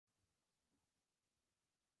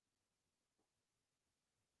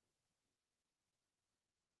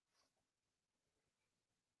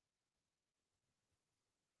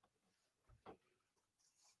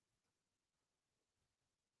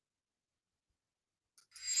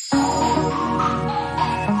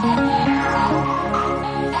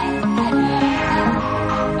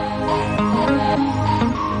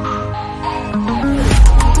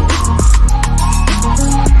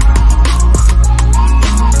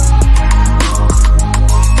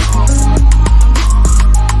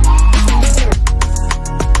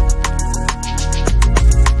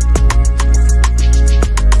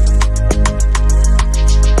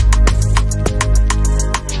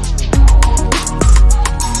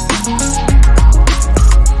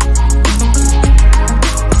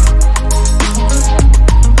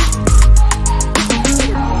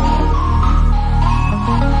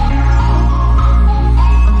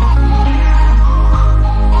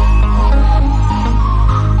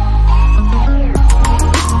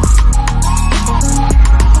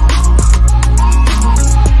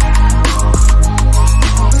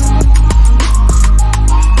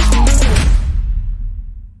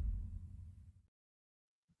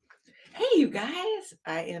you guys.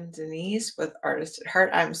 I am Denyse with Artist at Heart.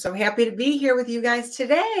 I'm so happy to be here with you guys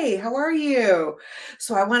today. How are you?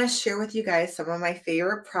 So I want to share with you guys some of my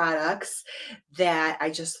favorite products that I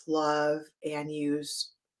just love and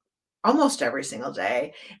use almost every single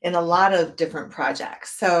day in a lot of different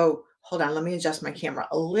projects. So hold on, let me adjust my camera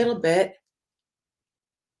a little bit.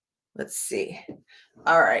 Let's see.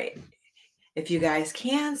 All right. If you guys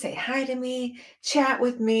can, say hi to me, chat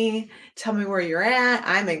with me, tell me where you're at.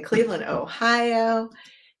 I'm in Cleveland, Ohio,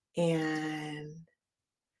 and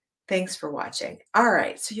thanks for watching. All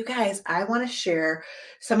right, so you guys, I want to share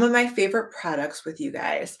some of my favorite products with you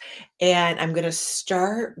guys, and I'm going to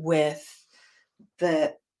start with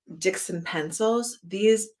the Dixon pencils.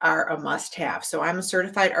 These are a must-have. So I'm a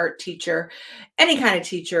certified art teacher, any kind of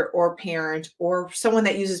teacher or parent or someone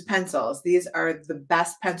that uses pencils. These are the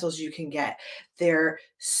best pencils you can get. They're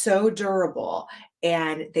so durable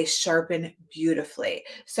and they sharpen beautifully.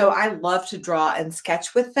 So I love to draw and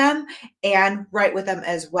sketch with them and write with them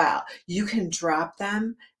as well. You can drop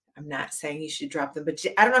them. I'm not saying you should drop them, but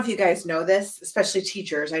I don't know if you guys know this, especially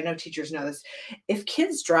teachers. I know teachers know this. If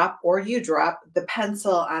kids drop or you drop the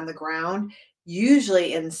pencil on the ground,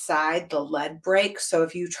 usually inside the lead breaks. So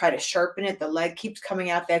if you try to sharpen it, the lead keeps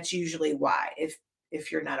coming out. That's usually why, if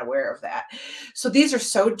you're not aware of that. So these are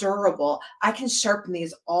so durable. I can sharpen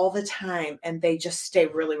these all the time and they just stay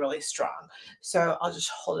really, really strong. So I'll just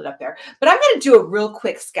hold it up there. But I'm going to do a real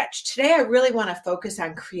quick sketch. Today, I really want to focus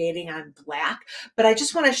on creating on black, but I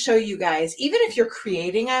just want to show you guys, even if you're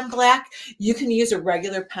creating on black, you can use a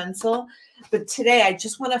regular pencil. But today, I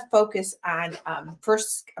just want to focus on,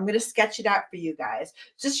 first, I'm going to sketch it out for you guys,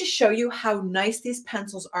 just to show you how nice these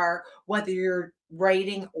pencils are, whether you're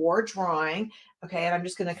writing or drawing. Okay, and I'm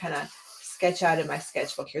just going to kind of sketch out in my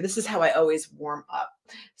sketchbook here. This is how I always warm up.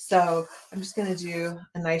 So I'm just going to do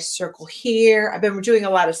a nice circle here. I've been doing a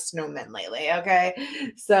lot of snowmen lately, okay?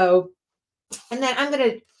 So, and then I'm going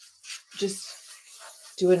to just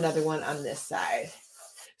do another one on this side.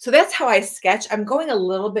 So that's how I sketch. I'm going a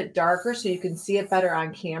little bit darker so you can see it better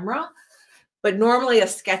on camera. But normally a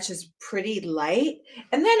sketch is pretty light.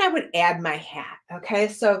 And then I would add my hat, okay?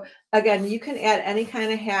 So again, you can add any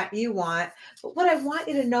kind of hat you want. But what I want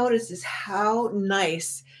you to notice is how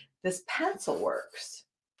nice this pencil works.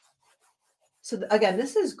 So again,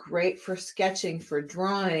 this is great for sketching, for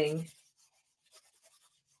drawing,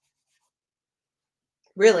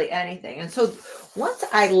 really anything. And so once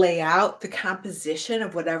I lay out the composition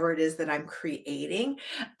of whatever it is that I'm creating,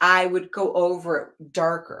 I would go over it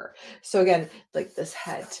darker. So again, like this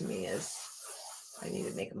head to me is, I need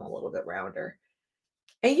to make them a little bit rounder.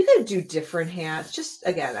 And you can do different hats. Just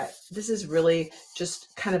again, this is really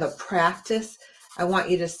just kind of a practice. I want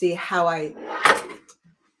you to see how I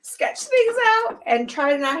sketch things out and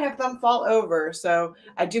try to not have them fall over. So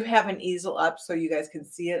I do have an easel up so you guys can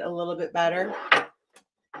see it a little bit better.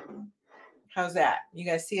 How's that? You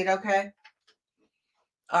guys see it okay?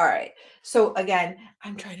 All right. So again,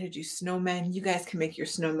 I'm trying to do snowmen. You guys can make your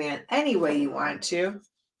snowman any way you want to.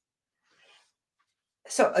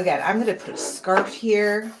 So again, I'm going to put a scarf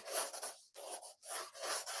here.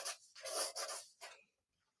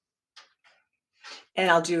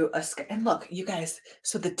 And I'll do a, and look, you guys,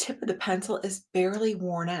 so the tip of the pencil is barely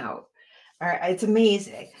worn out. All right. It's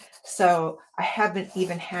amazing. So I haven't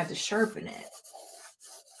even had to sharpen it.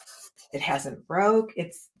 It hasn't broke.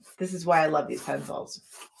 This is why I love these pencils.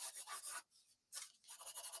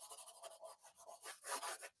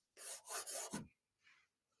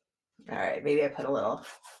 All right, maybe I put a little.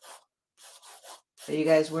 Are you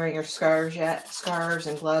guys wearing your scarves yet? Scarves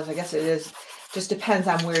and gloves? I guess it is. Just depends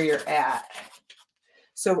on where you're at.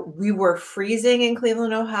 So we were freezing in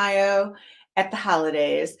Cleveland, Ohio at the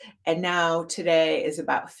holidays, and now today is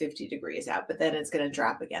about 50 degrees out, but then it's going to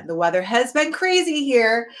drop again. The weather has been crazy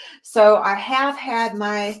here. So I have had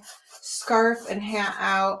my scarf and hat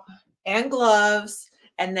out and gloves,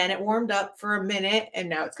 and then it warmed up for a minute, and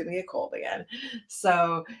now it's going to get cold again.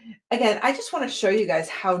 So again, I just want to show you guys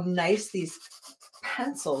how nice these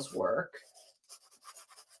pencils work.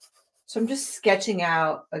 So I'm just sketching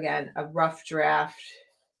out, again, a rough draft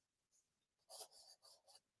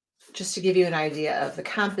just to give you an idea of the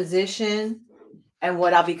composition and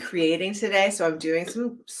what I'll be creating today. So I'm doing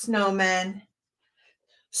some snowmen,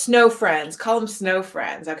 snow friends, call them snow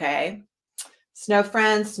friends, okay? Snow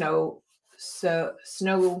friends, snow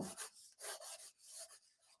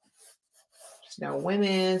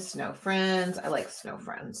women, snow friends. I like snow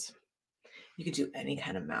friends. You could do any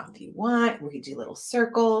kind of mouth you want. We could do little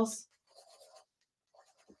circles.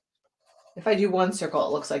 If I do one circle,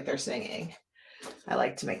 it looks like they're singing. I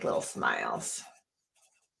like to make little smiles.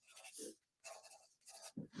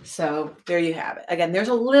 So there you have it. Again, there's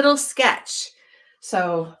a little sketch.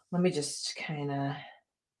 So let me just kind of,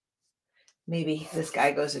 maybe this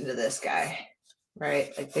guy goes into this guy,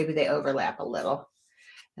 right? Like maybe they overlap a little.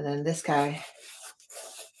 And then this guy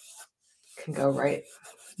can go right,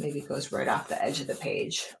 maybe goes right off the edge of the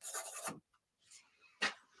page.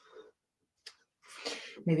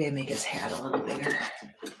 Maybe I make his hat a little bigger,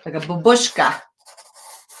 like a babushka.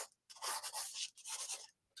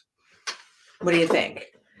 What do you think?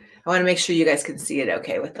 I want to make sure you guys can see it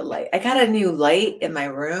okay with the light. I got a new light in my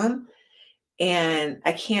room, and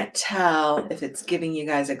I can't tell if it's giving you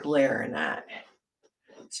guys a glare or not.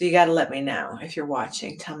 So you got to let me know if you're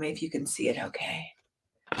watching. Tell me if you can see it okay.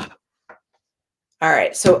 All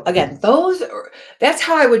right. So again, that's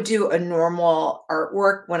how I would do a normal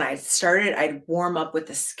artwork. When I started, I'd warm up with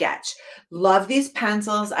a sketch. Love these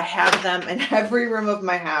pencils. I have them in every room of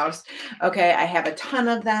my house. Okay. I have a ton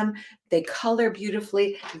of them. They color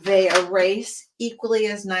beautifully. They erase equally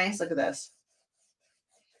as nice. Look at this.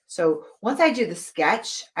 So once I do the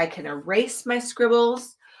sketch, I can erase my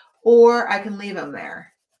scribbles or I can leave them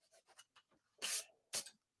there.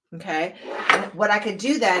 Okay. And what I could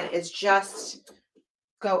do then is just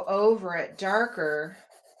go over it darker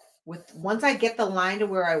once I get the line to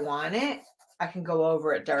where I want it, I can go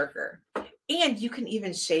over it darker. And you can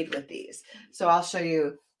even shade with these. So I'll show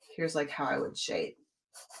you, here's like how I would shade.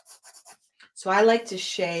 So I like to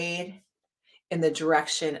shade in the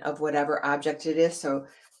direction of whatever object it is. So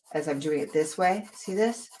as I'm doing it this way, see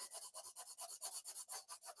this?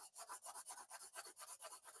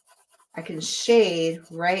 I can shade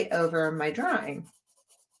right over my drawing.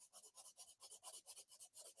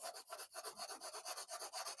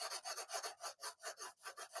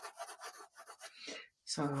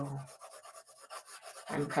 So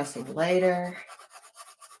I'm pressing lighter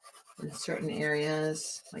in certain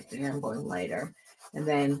areas, like there I'm going lighter, and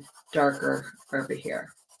then darker over here.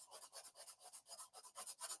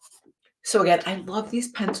 So again, I love these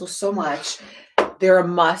pencils so much. They're a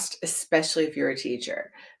must, especially if you're a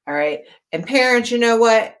teacher. All right. And parents, you know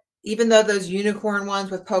what? Even though those unicorn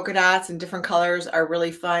ones with polka dots and different colors are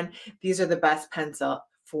really fun, these are the best pencil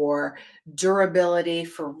for durability,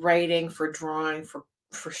 for writing, for drawing, for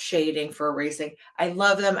shading, for erasing. I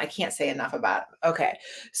love them. I can't say enough about them. Okay.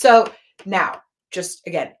 So now, just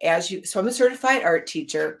again, so I'm a certified art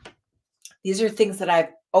teacher. These are things that I've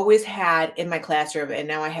always had in my classroom, and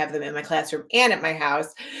now I have them in my classroom and at my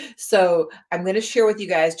house. So I'm going to share with you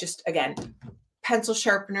guys just, again, pencil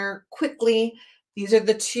sharpener quickly. These are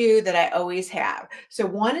the two that I always have. So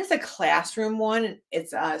one is a classroom one.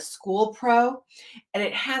 It's a School Pro, and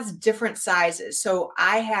it has different sizes. So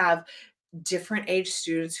I have different age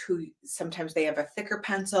students who sometimes they have a thicker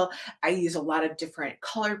pencil. I use a lot of different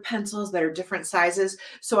colored pencils that are different sizes.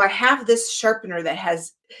 So I have this sharpener that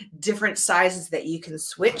has different sizes that you can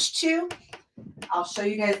switch to. I'll show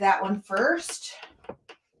you guys that one first.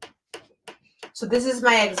 So this is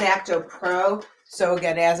my X-Acto Pro. So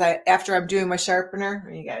again, after I'm doing my sharpener,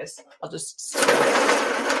 you guys, I'll just,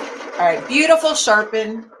 all right, beautiful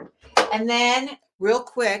sharpen. And then real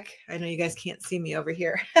quick, I know you guys can't see me over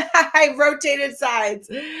here. I rotated sides.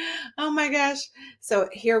 Oh my gosh. So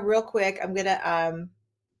here real quick, I'm going to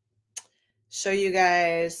show you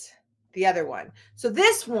guys the other one. So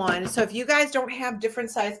this one, so if you guys don't have different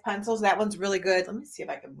size pencils, that one's really good. Let me see if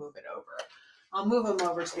I can move it over. I'll move them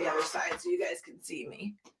over to the other side so you guys can see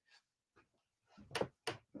me.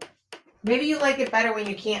 Maybe you like it better when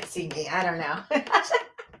you can't see me. I don't know.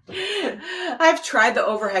 I've tried the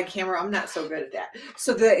overhead camera. I'm not so good at that.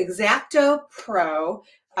 So the X-Acto Pro,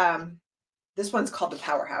 this one's called the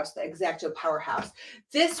Powerhouse, the X-Acto Powerhouse.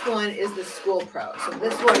 This one is the School Pro. So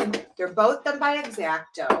this one, they're both done by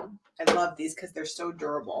X-Acto. I love these because they're so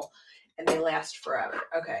durable and they last forever.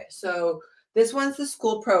 Okay, so this one's the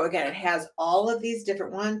School Pro. Again, it has all of these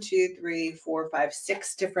different 1, 2, 3, 4, 5,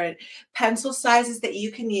 6 different pencil sizes that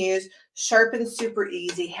you can use. Sharpens super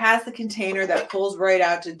easy. Has the container that pulls right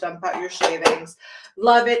out to dump out your shavings.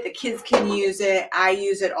 Love it. The kids can use it. I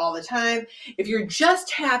use it all the time. If you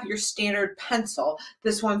just have your standard pencil,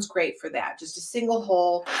 this one's great for that. Just a single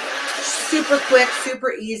hole. Super quick,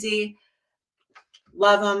 super easy.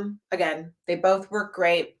 Love them. Again, they both work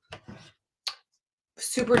great.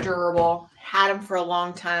 Super durable. Had them for a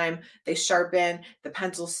long time. They sharpen. The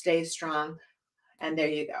pencil stays strong. And there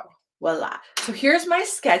you go. Voila. So here's my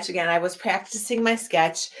sketch. Again, I was practicing my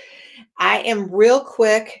sketch. I am real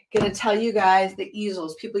quick going to tell you guys the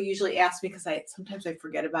easels. People usually ask me because sometimes I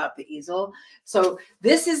forget about the easel. So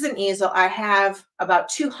this is an easel. I have about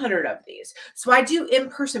 200 of these. So I do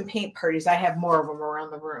in-person paint parties. I have more of them around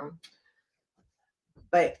the room.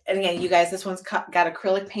 But, and again, you guys, this one's got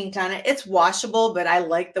acrylic paint on it. It's washable, but I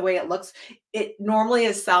like the way it looks. It normally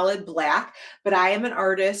is solid black, but I am an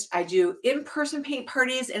artist. I do in-person paint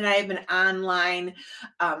parties and I have an online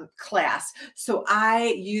class. So I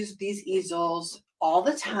use these easels all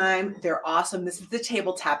the time. They're awesome. This is the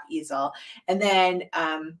tabletop easel. And then,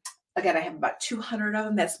 again, I have about 200 of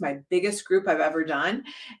them. That's my biggest group I've ever done.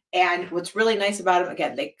 And what's really nice about them,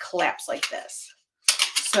 again, they collapse like this.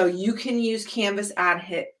 So you can use canvas on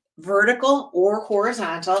it vertical or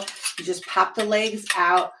horizontal. You just pop the legs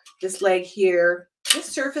out, this leg here. This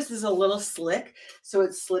surface is a little slick, so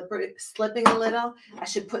it's slipping a little. I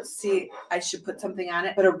should put something on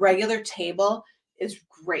it, but a regular table is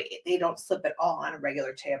great. They don't slip at all on a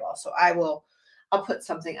regular table. So I'll put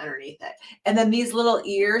something underneath it. And then these little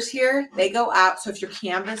ears here, they go out. So if your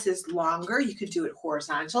canvas is longer, you could do it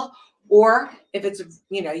horizontal. Or if it's,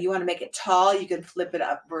 you know, you want to make it tall, you can flip it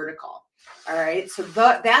up vertical. All right. So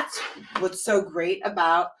that's what's so great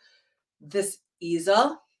about this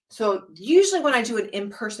easel. So usually when I do an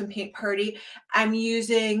in-person paint party, I'm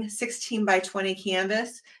using 16 by 20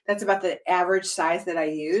 canvas. That's about the average size that I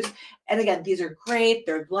use. And again, these are great.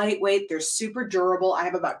 They're lightweight. They're super durable. I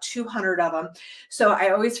have about 200 of them. So I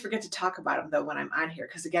always forget to talk about them though when I'm on here,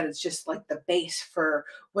 because again, it's just like the base for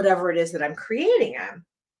whatever it is that I'm creating on.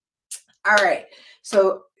 All right.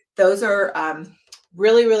 So those are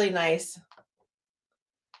really, really nice.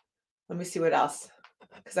 Let me see what else,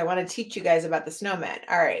 because I want to teach you guys about the snowmen.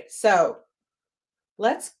 All right, so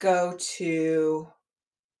let's go to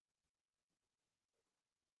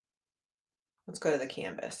the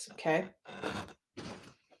canvas, okay?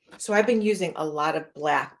 So I've been using a lot of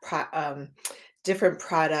black, different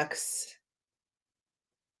products.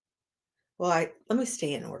 Well, let me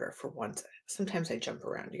stay in order for once. Sometimes I jump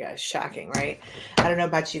around, you guys. Shocking, right? I don't know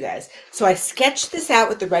about you guys. So I sketched this out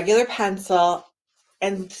with the regular pencil.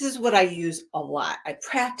 And this is what I use a lot. I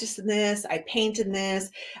practice in this, I paint in this,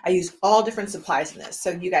 I use all different supplies in this. So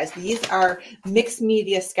you guys, these are mixed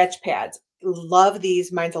media sketch pads. Love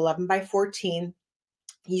these. Mine's 11 by 14.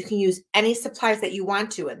 You can use any supplies that you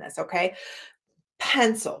want to in this, okay?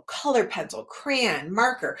 Pencil, color pencil, crayon,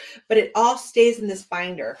 marker, but it all stays in this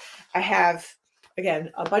binder. I have,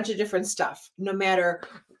 again, a bunch of different stuff. No matter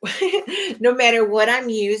what I'm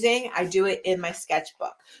using, I do it in my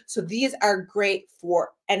sketchbook. So these are great for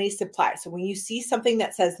any supply. So when you see something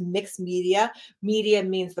that says mixed media, media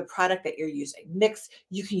means the product that you're using. Mixed,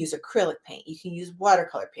 you can use acrylic paint, you can use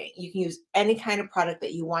watercolor paint, you can use any kind of product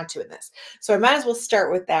that you want to in this. So I might as well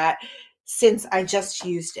start with that since I just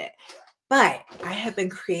used it. But I have been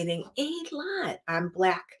creating a lot on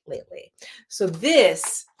black lately. So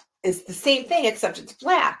this is the same thing, except it's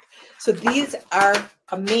black. So these are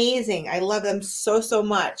amazing. I love them so, so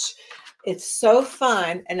much. It's so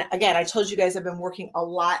fun. And again, I told you guys I've been working a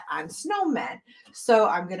lot on snowmen. So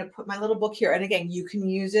I'm going to put my little book here. And again, you can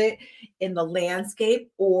use it in the landscape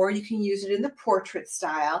or you can use it in the portrait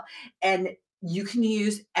style. And you can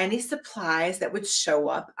use any supplies that would show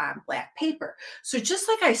up on black paper. So just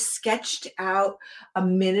like I sketched out a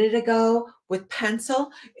minute ago with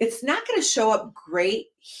pencil, it's not going to show up great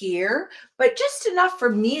here, but just enough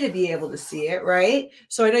for me to be able to see it, right?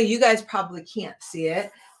 So I know you guys probably can't see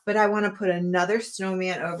it, but I want to put another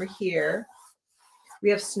snowman over here.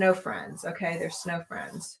 We have snow friends, okay? They're snow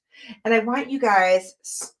friends. And I want you guys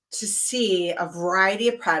to see a variety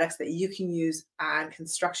of products that you can use on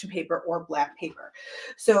construction paper or black paper.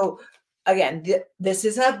 So again, this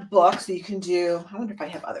is a book, so you can do, I wonder if I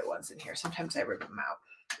have other ones in here. Sometimes I rip them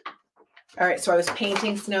out. All right, so I was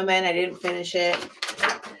painting snowmen. I didn't finish it.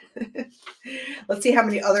 Let's see how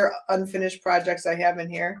many other unfinished projects I have in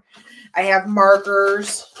here. I have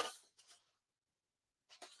markers.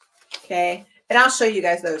 Okay, and I'll show you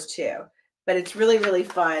guys those too. But it's really, really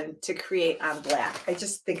fun to create on black. I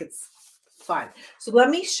just think it's fun. So let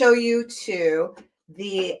me show you too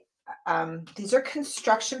these are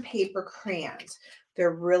construction paper crayons.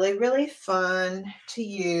 They're really, really fun to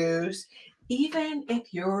use, even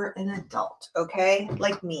if you're an adult, okay?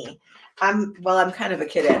 Like me. I'm kind of a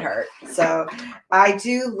kid at heart. So I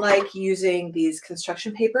do like using these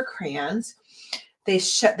construction paper crayons.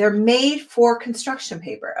 They're made for construction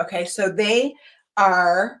paper, okay? So they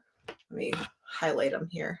are, let me highlight them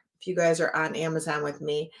here. If you guys are on Amazon with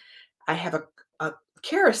me, I have a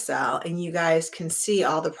carousel and you guys can see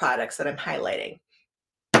all the products that I'm highlighting.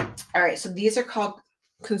 All right, so these are called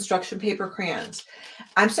construction paper crayons.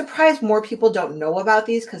 I'm surprised more people don't know about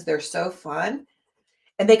these because they're so fun.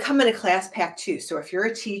 And they come in a class pack too. So if you're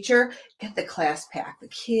a teacher, get the class pack. The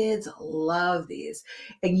kids love these.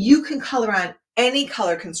 And you can color on any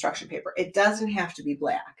color construction paper. It doesn't have to be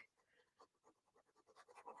black.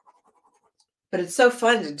 But it's so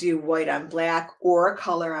fun to do white on black or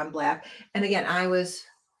color on black. And again, I was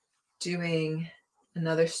doing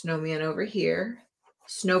another snowman over here,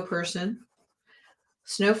 snow person,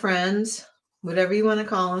 snow friends, whatever you want to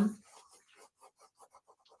call them.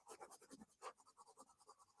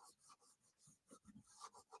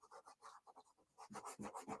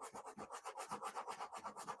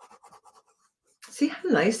 See how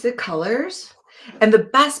nice the colors? And the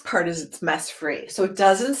best part is it's mess free. So it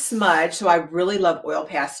doesn't smudge. So I really love oil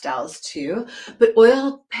pastels too, but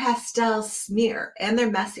oil pastels smear and they're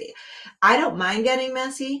messy. I don't mind getting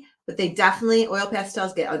messy, but they definitely, oil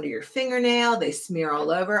pastels get under your fingernail. They smear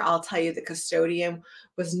all over. I'll tell you, the custodian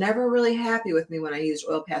was never really happy with me when I used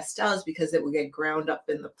oil pastels because it would get ground up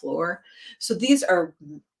in the floor. So these are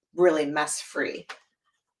really mess free.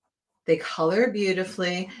 They color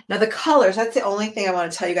beautifully. Now the colors, that's the only thing I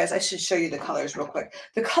want to tell you guys. I should show you the colors real quick.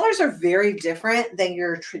 The colors are very different than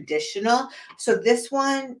your traditional. So this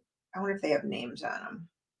one, I wonder if they have names on them.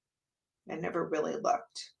 I never really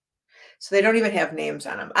looked. So they don't even have names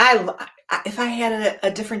on them. If I had a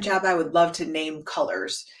different job, I would love to name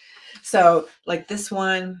colors. So like this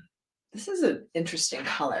one, this is an interesting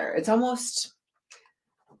color. It's almost,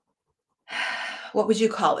 what would you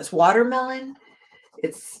call this? Watermelon?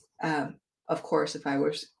 It's, of course, if I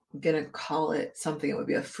was going to call it something, it would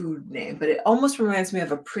be a food name, but it almost reminds me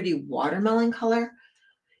of a pretty watermelon color.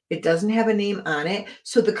 It doesn't have a name on it.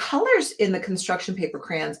 So the colors in the construction paper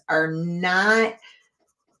crayons are not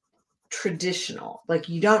traditional. Like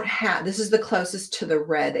you don't have, this is the closest to the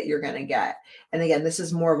red that you're going to get. And again, this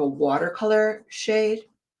is more of a watercolor shade.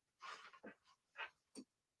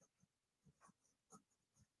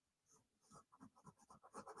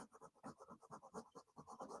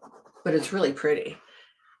 But it's really pretty.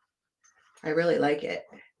 I really like it.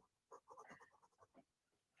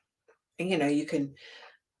 And you know, you can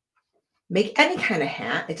make any kind of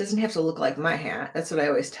hat. It doesn't have to look like my hat. That's what I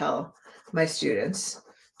always tell my students.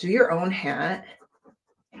 Do your own hat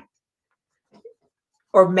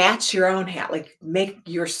or match your own hat. Like make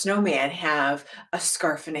your snowman have a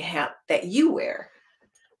scarf and a hat that you wear.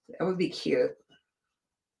 That would be cute.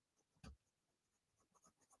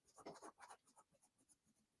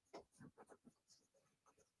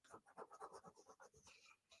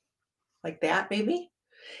 Like that, maybe.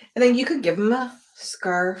 And then you could give them a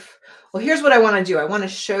scarf. Well, here's what I want to do. I want to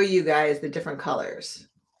show you guys the different colors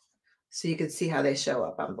so you can see how they show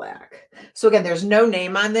up on black. So again, there's no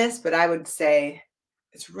name on this, but I would say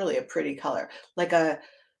it's really a pretty color, like a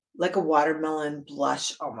watermelon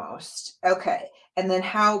blush almost. Okay. And then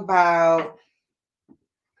how about,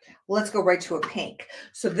 let's go right to a pink.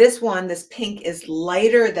 So this one, this pink is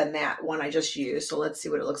lighter than that one I just used. So let's see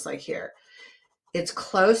what it looks like here. It's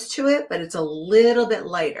close to it, but it's a little bit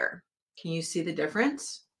lighter. Can you see the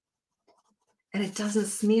difference? And it doesn't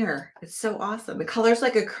smear. It's so awesome. The color's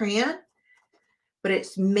like a crayon, but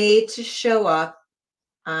it's made to show up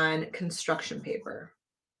on construction paper.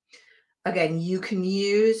 Again, you can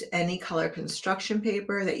use any color construction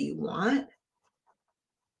paper that you want.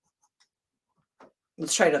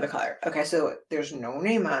 Let's try another color. Okay, so there's no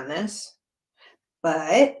name on this,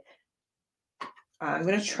 but I'm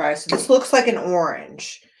going to try. So this looks like an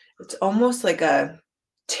orange. It's almost like a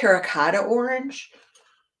terracotta orange.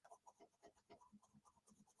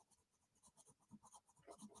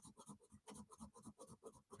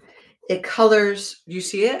 It colors, you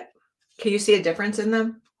see it? Can you see a difference in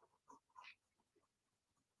them?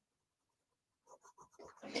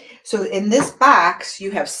 So in this box,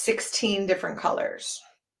 you have 16 different colors.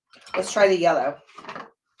 Let's try the yellow.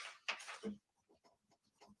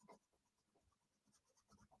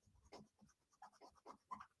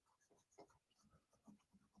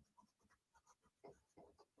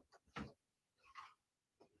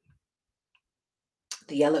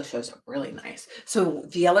 The yellow shows up really nice. So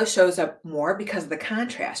the yellow shows up more because of the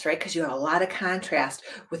contrast, right? Because you have a lot of contrast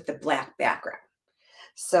with the black background.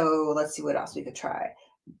 So let's see what else we could try.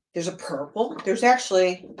 There's a purple. There's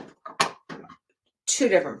actually two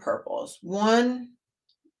different purples. One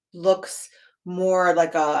looks more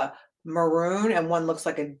like a maroon and one looks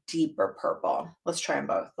like a deeper purple. Let's try them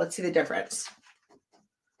both. Let's see the difference.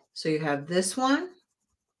 So you have this one.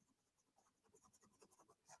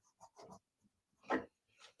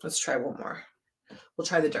 Let's try one more. We'll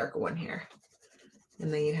try the darker one here.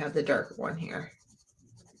 And then you have the darker one here.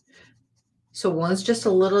 So one's just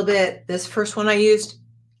a little bit, this first one I used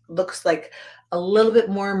looks like a little bit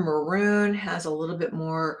more maroon, has a little bit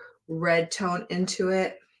more red tone into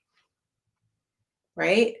it,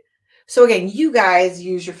 right? So again, you guys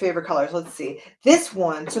use your favorite colors. Let's see. This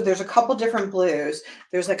one, so there's a couple different blues.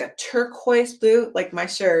 There's like a turquoise blue, like my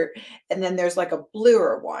shirt, and then there's like a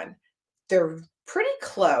bluer one. They're pretty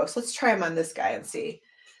close. Let's try them on this guy and see.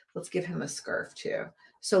 Let's give him a scarf too.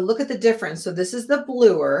 So look at the difference. So this is the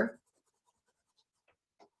bluer.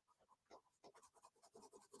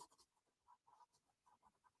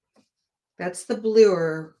 That's the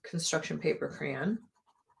bluer construction paper crayon.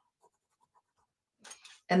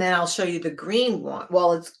 And then I'll show you the green one.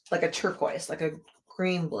 Well, it's like a turquoise, like a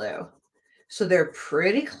green blue. So they're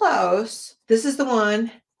pretty close. This is the one.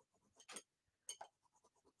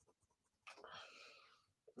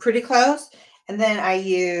 Pretty close. And then I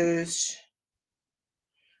used,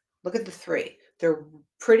 look at the three. They're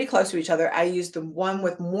pretty close to each other. I used the one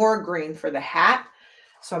with more green for the hat.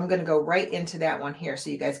 So I'm going to go right into that one here so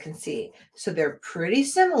you guys can see. So they're pretty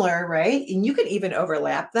similar, right? And you can even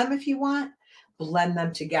overlap them if you want. Blend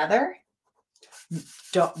them together.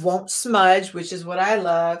 Won't smudge, which is what I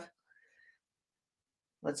love.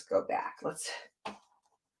 Let's go back.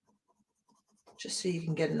 Just so you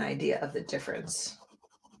can get an idea of the difference.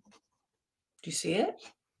 Do you see it?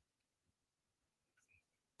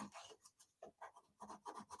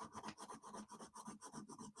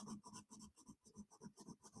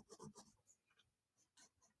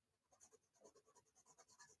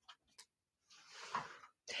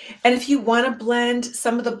 And if you want to blend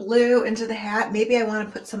some of the blue into the hat, maybe I want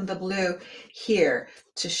to put some of the blue here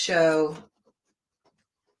to show.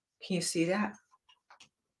 Can you see that?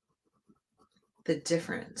 The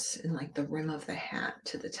difference in like the rim of the hat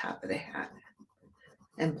to the top of the hat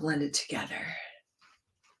and blend it together.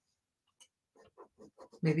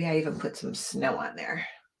 Maybe I even put some snow on there.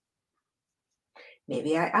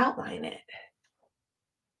 Maybe I outline it.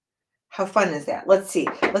 How fun is that? Let's see.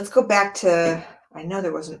 Let's go back to, I know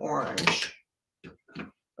there was an orange.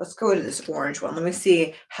 Let's go to this orange one. Let me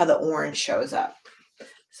see how the orange shows up.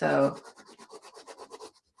 So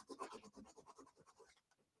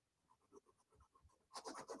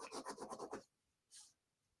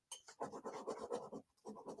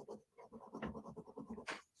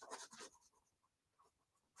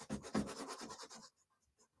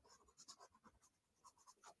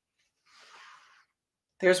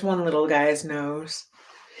there's one little guy's nose.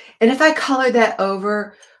 And if I color that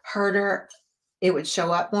over harder, it would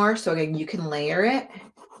show up more. So again, you can layer it.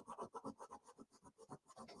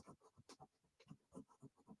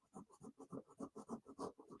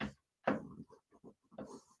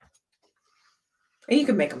 And you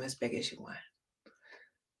can make them as big as you want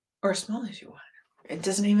or as small as you want. It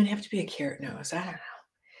doesn't even have to be a carrot nose. I don't know.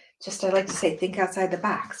 Just, I like to say, think outside the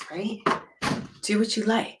box, right? Do what you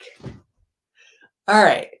like. All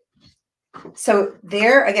right. So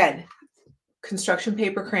there, again, construction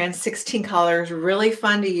paper crayons, 16 colors, really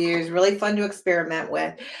fun to use, really fun to experiment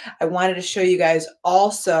with. I wanted to show you guys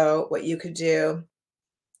also what you could do.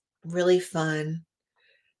 Really fun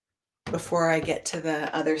before I get to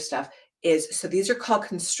the other stuff is, so these are called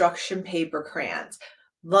construction paper crayons.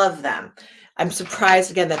 Love them. I'm surprised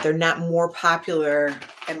again that they're not more popular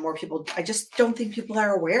and more people, I just don't think people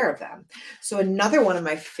are aware of them. So another one of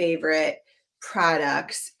my favorite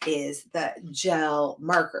products is the gel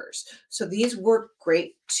markers. So these work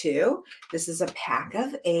great too. This is a pack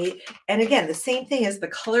of 8. And again, the same thing is the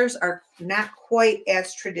colors are not quite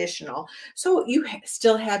as traditional. So you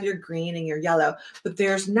still have your green and your yellow, but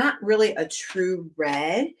there's not really a true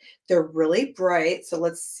red. They're really bright. So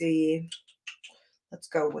let's see. Let's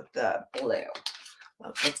go with the blue.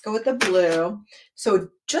 Let's go with the blue. So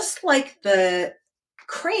just like the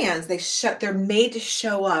crayons, they're made to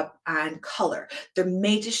show up on color. They're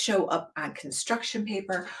made to show up on construction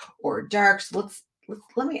paper or darks.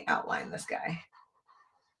 Let me outline this guy.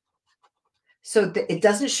 So it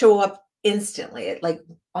doesn't show up instantly. It like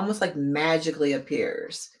almost like magically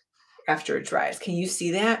appears after it dries. Can you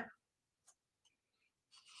see that?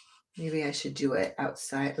 Maybe I should do it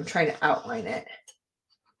outside. I'm trying to outline it.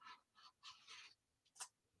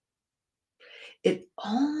 It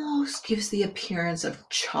almost gives the appearance of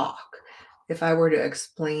chalk. If I were to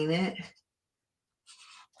explain it,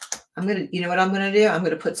 you know what I'm going to do? I'm going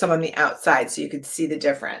to put some on the outside so you can see the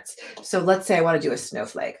difference. So let's say I want to do a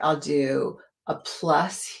snowflake. I'll do a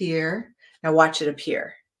plus here. Now watch it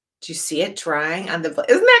appear. Do you see it drying on the, isn't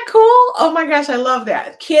that cool? Oh my gosh, I love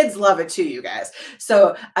that. Kids love it too, you guys.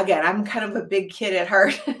 So again, I'm kind of a big kid at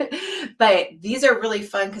heart, but these are really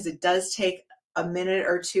fun because it does take a minute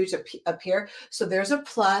or two to appear. So there's a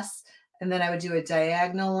plus, and then I would do a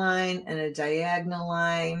diagonal line and a diagonal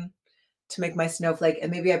line to make my snowflake. And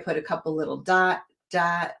maybe I put a couple little dot,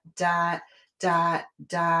 dot, dot, dot,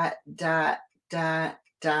 dot, dot, dot,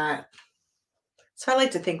 dot. So I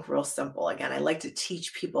like to think real simple. Again, I like to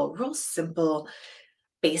teach people real simple,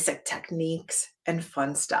 basic techniques and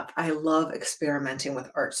fun stuff. I love experimenting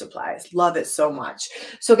with art supplies. Love it so much.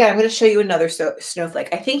 So again, I'm going to show you another snowflake.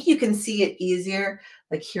 I think you can see it easier.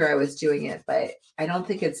 Like here I was doing it, but I don't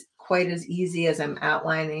think it's quite as easy as I'm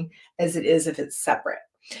outlining as it is if it's separate.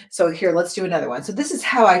 So here, let's do another one. So this is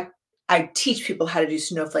how I teach people how to do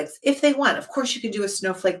snowflakes if they want. Of course, you can do a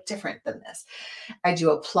snowflake different than this. I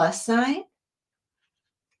do a plus sign.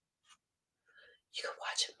 You can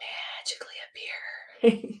watch it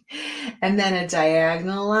magically appear. And then a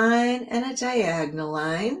diagonal line and a diagonal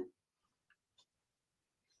line.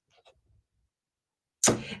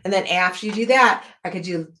 And then after you do that, I could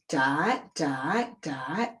do dot, dot,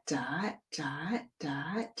 dot, dot, dot,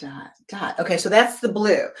 dot, dot, dot. Okay, so that's the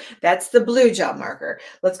blue. That's the blue gel marker.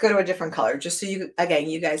 Let's go to a different color just so you, again,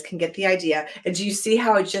 you guys can get the idea. And do you see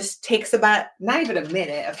how it just takes about, not even a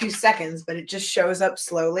minute, a few seconds, but it just shows up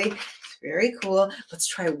slowly? It's very cool. Let's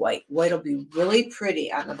try white. White will be really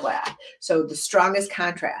pretty on the black. So the strongest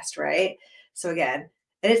contrast, right? So again,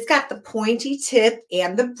 and it's got the pointy tip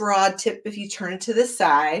and the broad tip if you turn it to the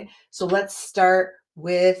side. So let's start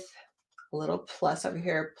with a little plus over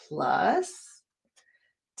here. Plus,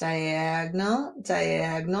 diagonal,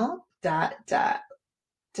 diagonal, dot, dot,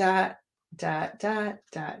 dot, dot, dot,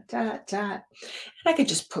 dot, dot, dot. And I could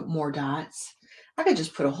just put more dots. I could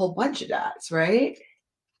just put a whole bunch of dots, right?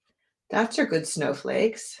 Dots are good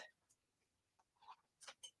snowflakes.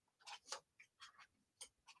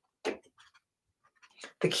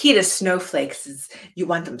 The key to snowflakes is you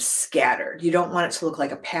want them scattered. You don't want it to look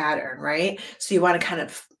like a pattern, right? So you want to kind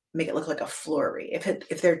of make it look like a flurry.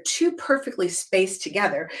 If they're too perfectly spaced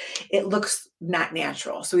together, it looks not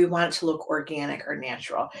natural. So we want it to look organic or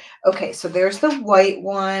natural. Okay, so there's the white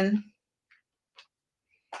one.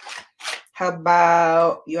 How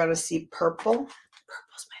about, you want to see purple?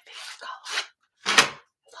 Purple's my favorite color. I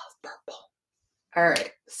love purple. All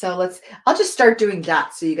right, so I'll just start doing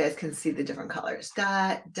dots so you guys can see the different colors.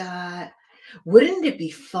 Dot, dot. Wouldn't it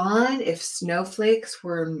be fun if snowflakes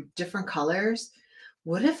were different colors?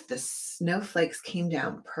 What if the snowflakes came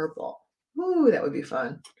down purple? Ooh, that would be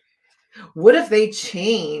fun. What if they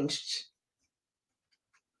changed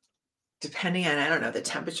depending on, I don't know, the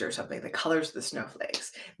temperature or something, the colors of the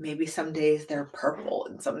snowflakes? Maybe some days they're purple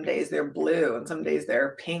and some days they're blue and some days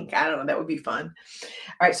they're pink. I don't know. That would be fun.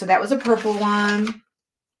 All right, so that was a purple one.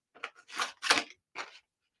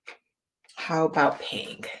 How about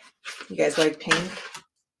pink? You guys like pink?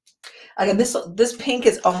 Again, this pink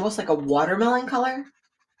is almost like a watermelon color.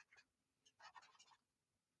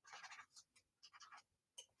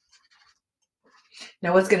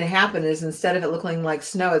 Now what's going to happen is instead of it looking like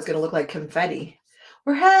snow, it's going to look like confetti.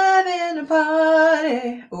 We're having a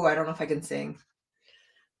party. Oh, I don't know if I can sing.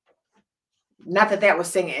 Not that that was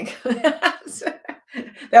singing.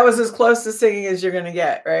 That was as close to singing as you're going to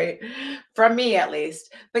get, right? From me, at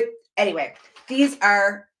least. But anyway, these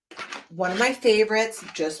are one of my favorites.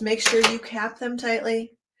 Just make sure you cap them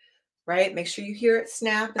tightly, right? Make sure you hear it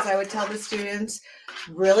snap, as I would tell the students.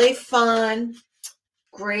 Really fun,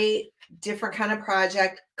 great, different kind of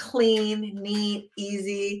project, clean, neat,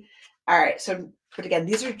 easy. All right, so, but again,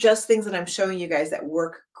 these are just things that I'm showing you guys that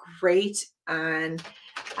work great on,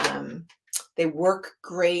 they work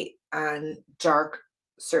great on dark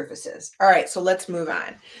surfaces. All right, so let's move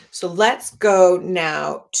on. So let's go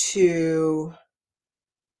now to,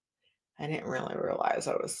 I didn't really realize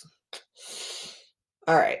I was,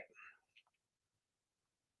 all right.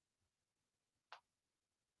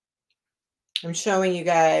 I'm showing you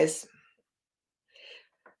guys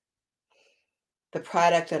the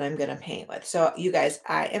product that I'm going to paint with. So you guys,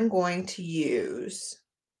 I am going to use,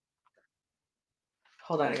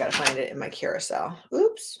 hold on, I got to find it in my carousel.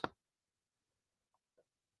 Oops.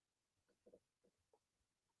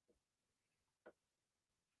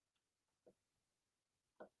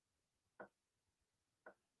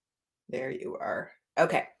 There you are.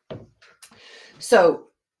 Okay. So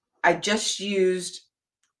I just used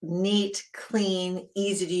neat, clean,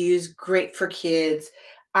 easy to use, great for kids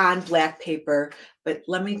on black paper. But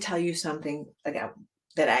let me tell you something again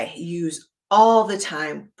that I use all the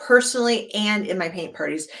time personally and in my paint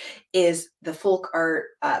parties is the Folk Art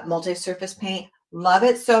multi-surface paint. Love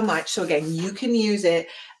it so much. So again, you can use it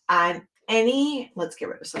on any, let's get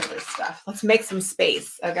rid of some of this stuff. Let's make some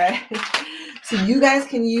space, okay? So you guys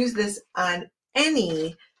can use this on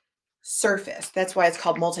any surface. That's why it's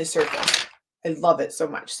called multi-surface. I love it so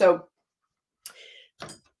much. So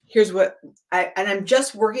here's what I'm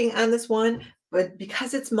just working on this one, but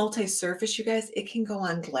because it's multi-surface, you guys, it can go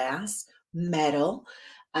on glass, metal,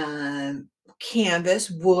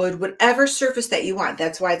 canvas, wood, whatever surface that you want.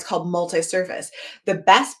 That's why it's called multi-surface. The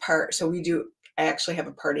best part, I actually have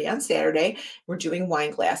a party on Saturday. We're doing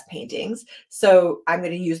wine glass paintings. So I'm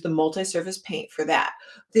going to use the multi-surface paint for that.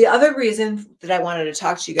 The other reason that I wanted to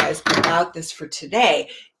talk to you guys about this for today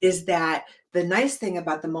is that the nice thing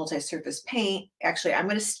about the multi-surface paint, actually, I'm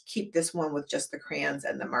going to keep this one with just the crayons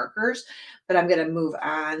and the markers, but I'm going to move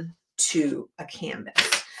on to a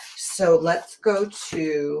canvas. So let's go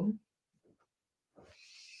to,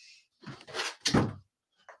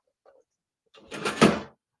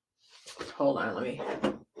 hold on, let me,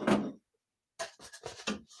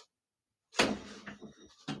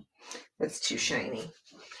 that's too shiny.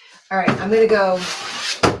 All right, I'm going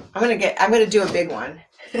to do a big one.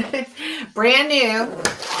 Brand new,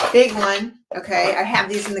 big one. Okay, I have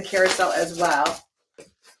these in the carousel as well.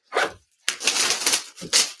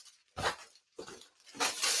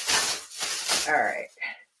 All right,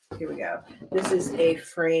 here we go. This is a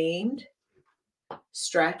framed,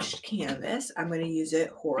 stretched canvas. I'm going to use it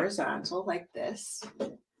horizontal like this. All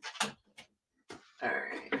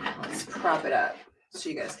right, let's prop it up so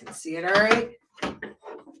you guys can see it. All right.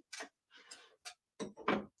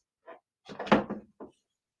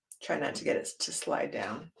 Try not to get it to slide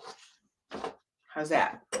down. How's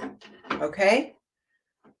that? Okay.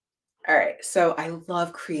 All right. So I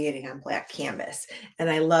love creating on black canvas, and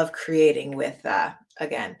I love creating with,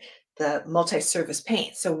 again, the multi-surface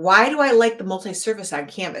paint. So why do I like the multi-surface on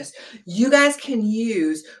canvas? You guys can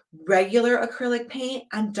use regular acrylic paint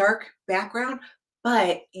on dark background,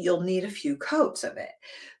 but you'll need a few coats of it.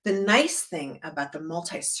 The nice thing about the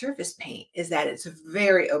multi-surface paint is that it's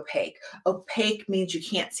very opaque. Opaque means you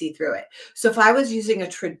can't see through it. So if I was using a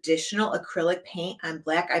traditional acrylic paint on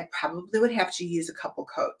black, I probably would have to use a couple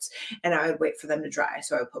coats, and I would wait for them to dry.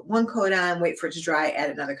 So I would put one coat on, wait for it to dry, add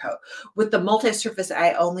another coat. With the multi-surface,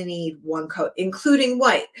 I only need one coat, including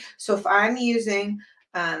white. So if I'm using,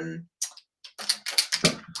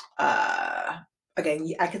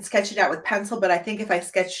 again, I could sketch it out with pencil, but I think if I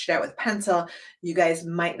sketched it out with pencil, you guys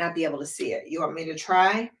might not be able to see it. You want me to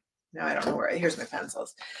try? No, I don't know where. Here's my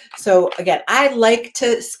pencils. So again, I like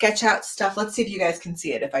to sketch out stuff. Let's see if you guys can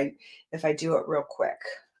see it if I do it real quick.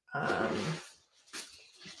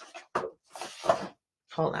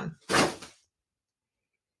 Hold on.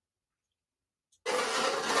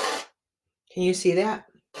 Can you see that?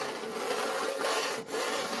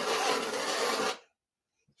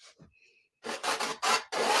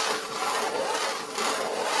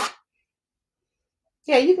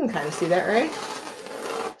 Yeah, you can kind of see that, right?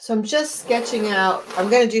 So I'm just sketching out. I'm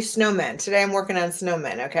going to do snowmen. Today I'm working on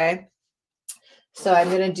snowmen, okay? So I'm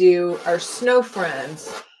going to do our snow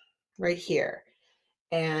friends right here.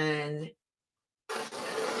 And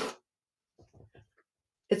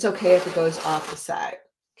it's okay if it goes off the side.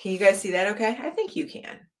 Can you guys see that okay? I think you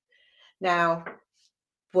can. Now,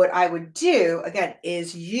 what I would do, again,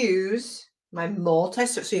 is use my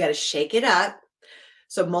multi-surface. So you got to shake it up.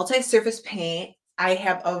 So multi-surface paint, I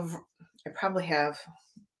probably have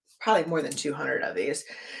more than 200 of these.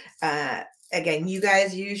 Again, you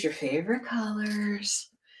guys use your favorite colors.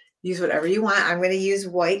 Use whatever you want. I'm going to use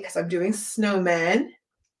white because I'm doing snowmen.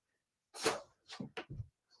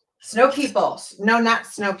 Snow people. No, not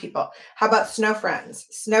snow people. How about snow friends?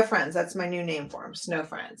 Snow friends. That's my new name for them. Snow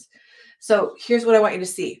friends. So here's what I want you to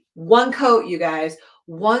see. One coat, you guys.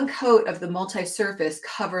 One coat of the multi-surface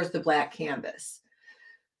covers the black canvas.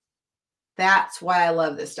 That's why I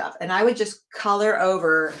love this stuff. And I would just color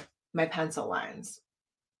over my pencil lines.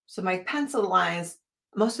 So my pencil lines,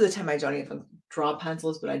 most of the time I don't even draw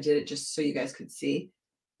pencils, but I did it just so you guys could see.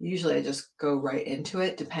 Usually I just go right into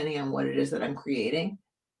it depending on what it is that I'm creating.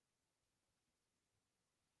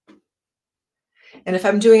 And if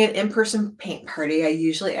I'm doing an in-person paint party, I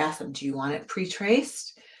usually ask them, do you want it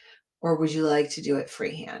pre-traced or would you like to do it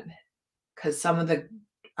freehand? Because some of the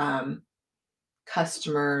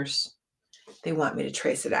customers, they want me to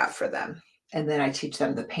trace it out for them. And then I teach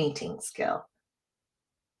them the painting skill.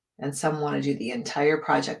 And some want to do the entire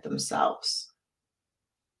project themselves.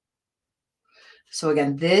 So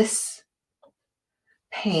again, this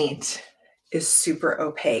paint is super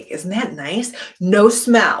opaque. Isn't that nice? No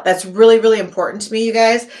smell. That's really, really important to me, you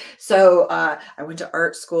guys. So I went to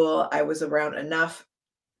art school. I was around enough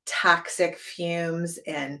toxic fumes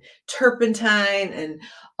and turpentine and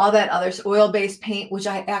all that other oil-based paint, which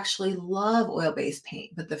I actually love oil-based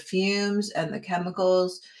paint, but the fumes and the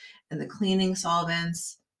chemicals and the cleaning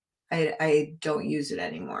solvents, I don't use it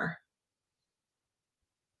anymore.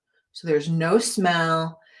 So there's no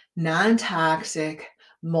smell, non-toxic,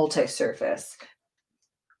 multi-surface.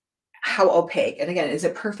 how opaque. And again, is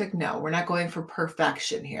it perfect? No, we're not going for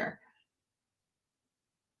perfection here.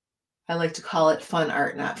 I like to call it fun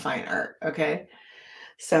art, not fine art. Okay.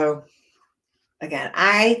 So again,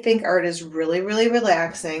 I think art is really, really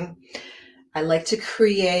relaxing. I like to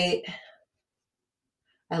create.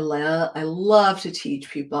 I love to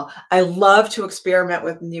teach people. I love to experiment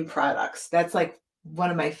with new products. That's like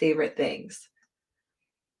one of my favorite things.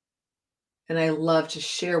 And I love to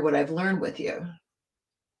share what I've learned with you.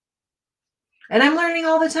 And I'm learning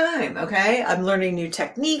all the time, okay? I'm learning new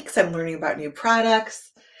techniques. I'm learning about new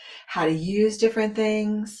products, how to use different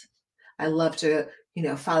things. I love to,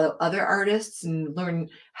 follow other artists and learn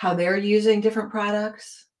how they're using different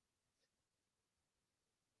products.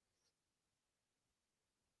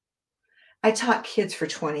 I taught kids for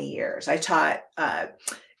 20 years. I taught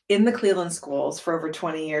in the Cleveland schools for over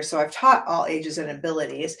 20 years. So I've taught all ages and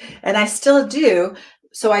abilities, and I still do.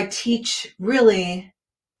 So I teach really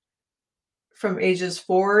from ages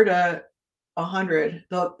 4 to 100.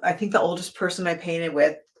 I think the oldest person I painted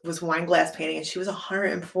with was wine glass painting, and she was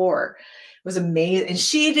 104. It was amazing. And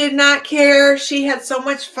she did not care. She had so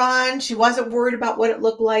much fun. She wasn't worried about what it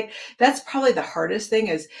looked like. That's probably the hardest thing,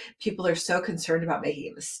 is people are so concerned about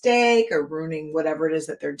making a mistake or ruining whatever it is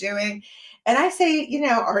that they're doing. And I say,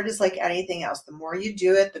 art is like anything else. The more you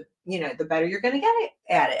do it, the better you're going to get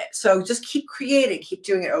at it. So just keep creating, keep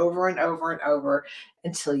doing it over and over and over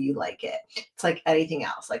until you like it. It's like anything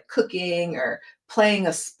else, like cooking or playing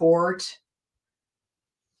a sport.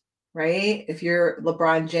 Right? If you're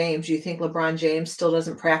LeBron James, you think LeBron James still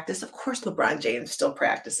doesn't practice? Of course, LeBron James still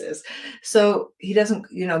practices. So he doesn't,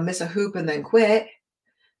 miss a hoop and then quit.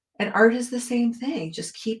 And art is the same thing.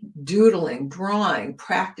 Just keep doodling, drawing,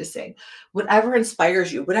 practicing, whatever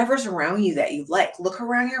inspires you, whatever's around you that you like. Look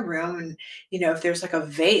around your room and, if there's like a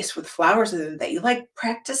vase with flowers in it that you like,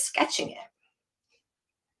 practice sketching it.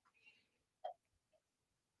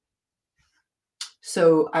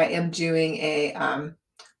 So I am doing a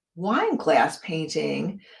wine glass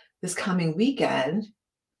painting this coming weekend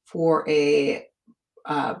for a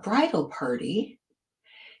bridal party,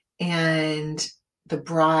 and the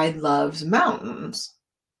bride loves mountains.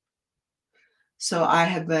 So I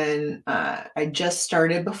have been, I just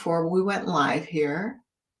started before we went live here,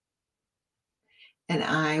 and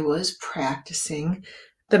I was practicing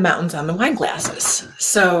the mountains on the wine glasses.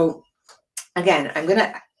 So again, I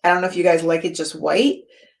don't know if you guys like it just white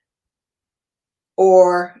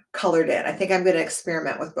or colored in. I think I'm going to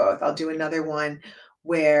experiment with both. I'll do another one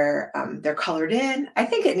where they're colored in. I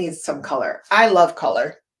think it needs some color. I love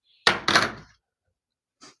color.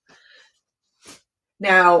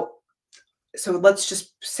 Now, so let's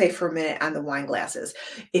just say for a minute on the wine glasses.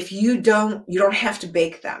 If you don't have to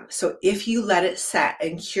bake them. So if you let it set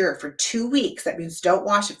and cure for 2 weeks, that means don't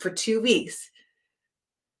wash it for 2 weeks.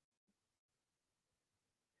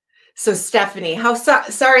 So Stephanie,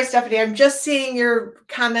 sorry, Stephanie, I'm just seeing your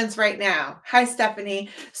comments right now. Hi, Stephanie.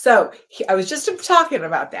 So I was just talking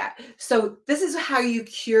about that. So this is how you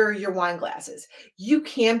cure your wine glasses. You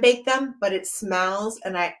can bake them, but it smells,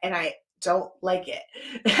 and I don't like it.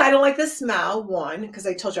 I don't like the smell, one, because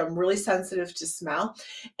I told you I'm really sensitive to smell.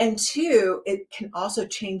 And two, it can also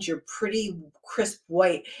change your pretty crisp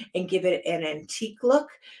white and give it an antique look.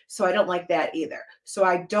 So I don't like that either. So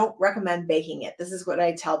I don't recommend baking it. This is what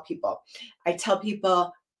I tell people. I tell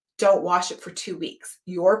people, don't wash it for 2 weeks.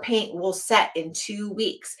 Your paint will set in 2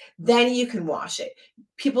 weeks. Then you can wash it.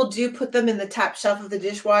 People do put them in the top shelf of the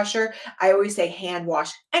dishwasher. I always say hand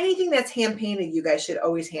wash. Anything that's hand painted, you guys should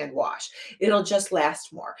always hand wash. It'll just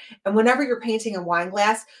last more. And whenever you're painting a wine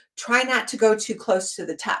glass, try not to go too close to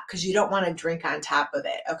the top, because you don't want to drink on top of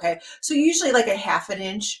it, okay? So usually like a 1/2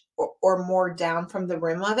 inch or more down from the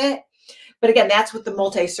rim of it. But again, that's what the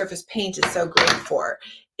multi-surface paint is so great for,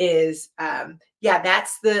 is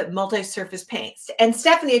that's the multi-surface paints. And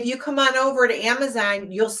Stephanie, if you come on over to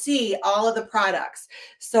Amazon, you'll see all of the products.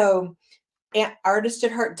 So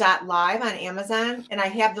artistatheart.live on Amazon, and I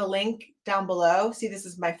have the link down below. See, this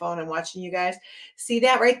is my phone. I'm watching you guys. See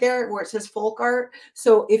that right there where it says folk art?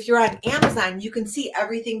 So if you're on Amazon, you can see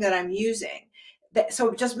everything that I'm using. So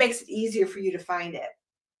it just makes it easier for you to find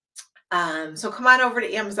it. So come on over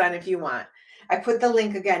to Amazon if you want. I put the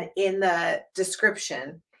link again in the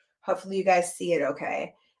description. Hopefully you guys see it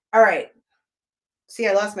okay. All right. See,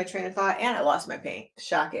 I lost my train of thought and I lost my paint.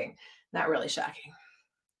 Shocking. Not really shocking.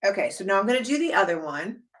 Okay, so now I'm going to do the other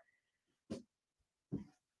one.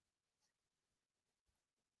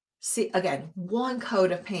 See, again, one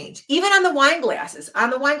coat of paint. Even on the wine glasses.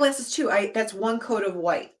 On the wine glasses too, that's one coat of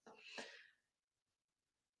white.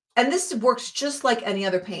 And this works just like any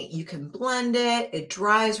other paint. You can blend it. It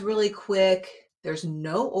dries really quick. There's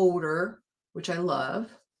no odor, which I love.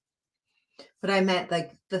 But I meant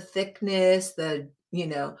like the thickness,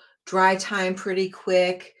 dry time pretty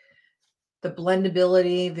quick, the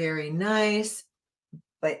blendability, very nice.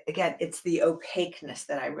 But again, it's the opaqueness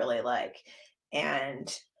that I really like.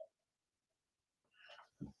 And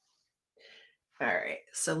all right,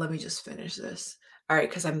 so let me just finish this. All right,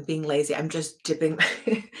 because I'm being lazy. I'm just dipping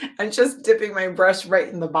I'm just dipping my brush right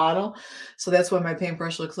in the bottle. So that's why my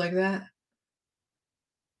paintbrush looks like that.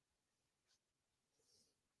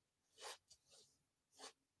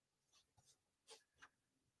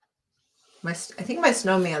 I think my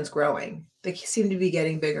snowman's growing. They seem to be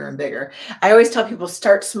getting bigger and bigger. I always tell people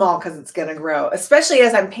start small because it's going to grow, especially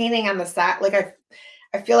as I'm painting on the side. Like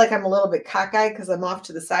I feel like I'm a little bit cockeyed because I'm off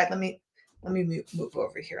to the side. Let me move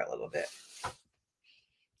over here a little bit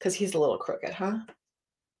because he's a little crooked, huh?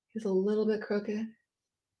 He's a little bit crooked.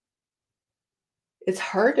 It's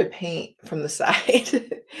hard to paint from the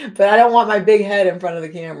side, but I don't want my big head in front of the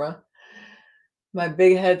camera. My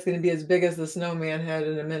big head's going to be as big as the snowman head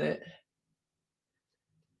in a minute.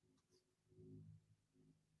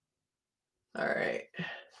 All right.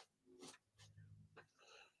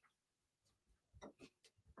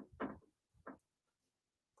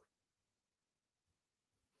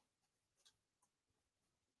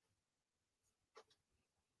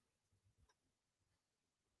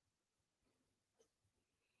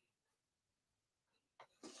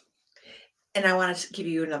 And I want to give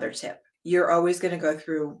you another tip. You're always going to go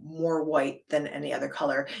through more white than any other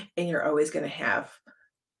color, and you're always going to have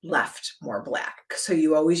left more black. So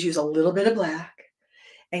you always use a little bit of black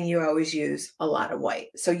and you always use a lot of white.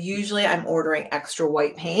 So usually I'm ordering extra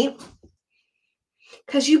white paint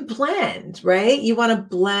because you blend, right? You want to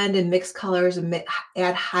blend and mix colors and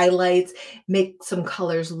add highlights, make some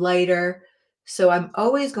colors lighter. So I'm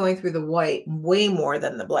always going through the white way more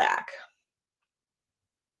than the black.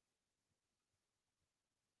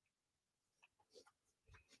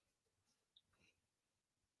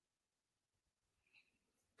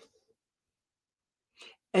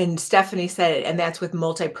 And Stephanie said it, and that's with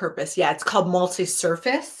multi-purpose. Yeah, it's called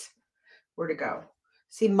multi-surface. Where to go?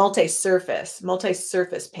 See, multi-surface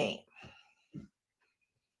paint.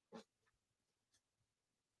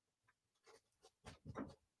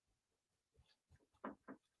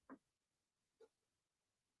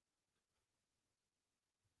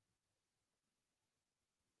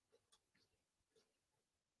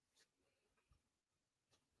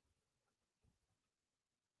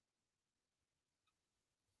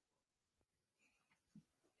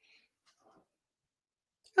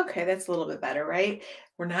 Okay, that's a little bit better, right?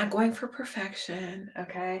 We're not going for perfection,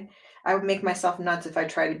 okay? I would make myself nuts if I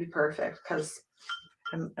try to be perfect because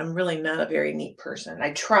I'm really not a very neat person.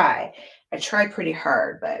 I try. I try pretty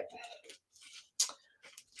hard, but it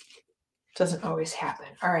doesn't always happen.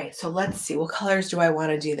 All right, so let's see. What colors do I want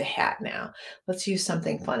to do the hat now? Let's use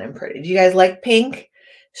something fun and pretty. Do you guys like pink?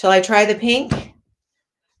 Shall I try the pink?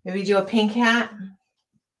 Maybe do a pink hat?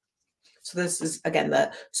 So this is, again,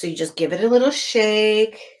 so you just give it a little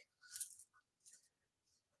shake.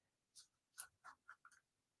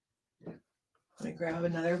 Let me grab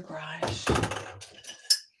another brush.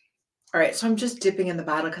 All right, so I'm just dipping in the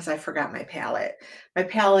bottle because I forgot my palette. My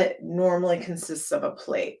palette normally consists of a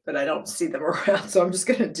plate, but I don't see them around, so I'm just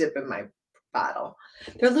going to dip in my bottle.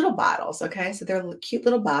 They're little bottles, okay? So they're cute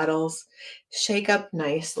little bottles. Shake up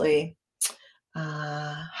nicely.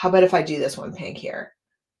 How about if I do this one pink here?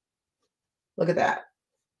 Look at that.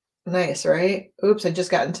 Nice, right? Oops, I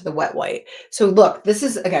just got into the wet white. So look, this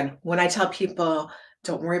is, again, when I tell people,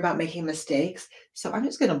 don't worry about making mistakes. So I'm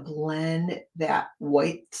just going to blend that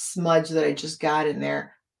white smudge that I just got in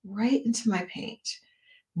there right into my paint.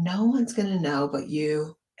 No one's going to know but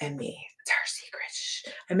you and me. It's our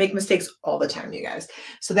secret. I make mistakes all the time, you guys.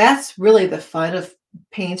 So that's really the fun of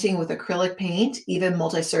painting with acrylic paint, even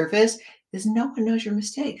multi-surface, is no one knows your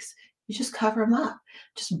mistakes. You just cover them up.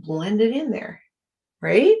 Just blend it in there,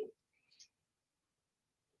 right?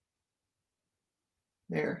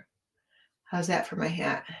 There. How's that for my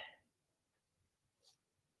hat?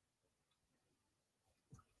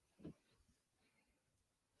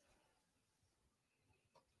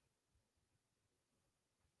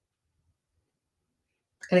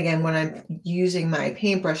 And again, when I'm using my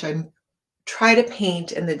paintbrush, I try to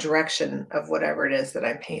paint in the direction of whatever it is that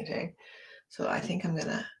I'm painting. So I think I'm going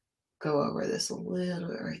to go over this a little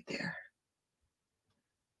bit right there.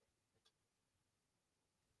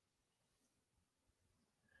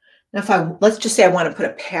 Now, let's just say I want to put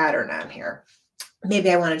a pattern on here. Maybe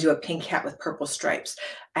I want to do a pink hat with purple stripes.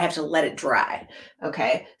 I have to let it dry.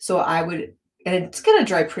 Okay. So I would, and it's going to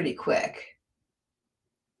dry pretty quick.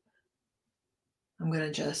 I'm going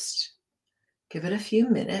to just give it a few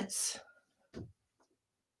minutes.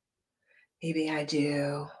 Maybe I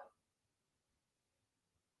do.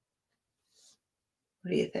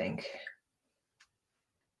 What do you think?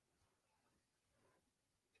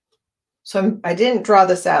 So I didn't draw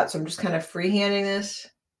this out, so I'm just kind of freehanding this.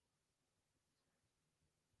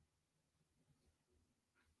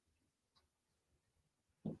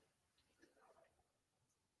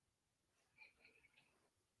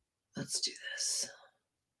 Let's do this.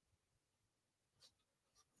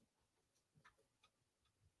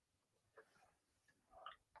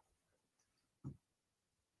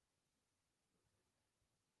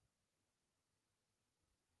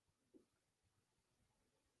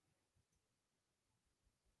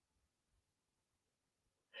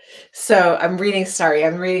 So I'm reading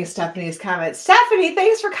Stephanie's comments. Stephanie,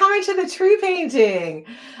 thanks for coming to the tree painting.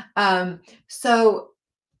 So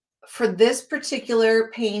for this particular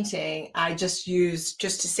painting, I just to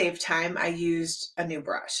save time, I used a new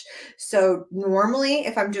brush. So normally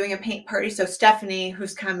if I'm doing a paint party, so Stephanie,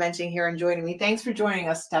 who's commenting here and joining me, thanks for joining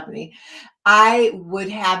us, Stephanie. I would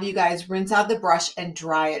have you guys rinse out the brush and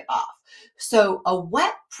dry it off. So a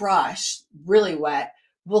wet brush, really wet,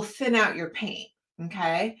 will thin out your paint,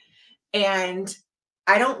 okay? And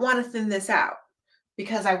I don't want to thin this out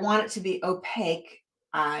because I want it to be opaque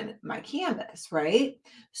on my canvas, right?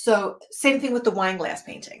 So same thing with the wine glass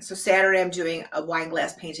painting. So Saturday I'm doing a wine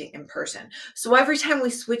glass painting in person. So every time we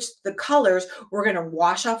switch the colors, we're going to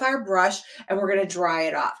wash off our brush and we're going to dry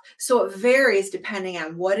it off. So it varies depending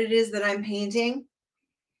on what it is that I'm painting.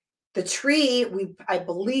 The tree, I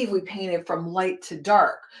believe we painted from light to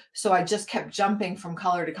dark. So I just kept jumping from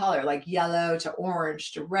color to color, like yellow to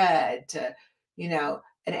orange to red to, and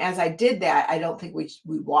as I did that, I don't think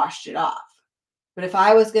we washed it off. But if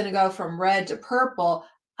I was going to go from red to purple,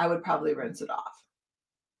 I would probably rinse it off.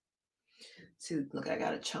 See, look, I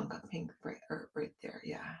got a chunk of pink right there.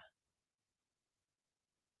 Yeah.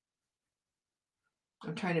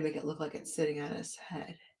 I'm trying to make it look like it's sitting on his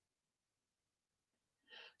head.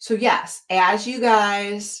 So yes, as you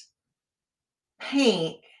guys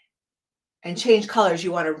paint and change colors,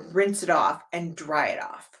 you want to rinse it off and dry it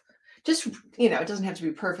off. Just, it doesn't have to be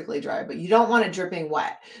perfectly dry, but you don't want it dripping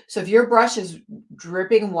wet. So if your brush is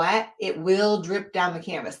dripping wet, it will drip down the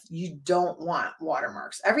canvas. You don't want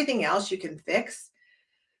watermarks. Everything else you can fix.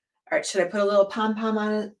 All right, should I put a little pom-pom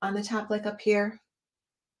on the top, like up here?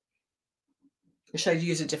 Or should I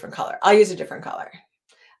use a different color? I'll use a different color.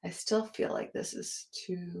 I still feel like this is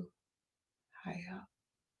too high up.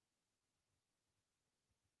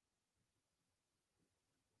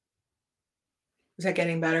 Is that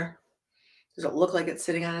getting better? Does it look like it's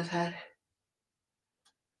sitting on his head?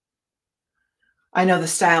 I know the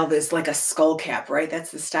style is like a skull cap, right? That's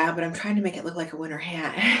the style, but I'm trying to make it look like a winter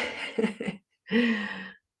hat.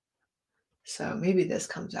 So maybe this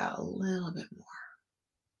comes out a little bit more.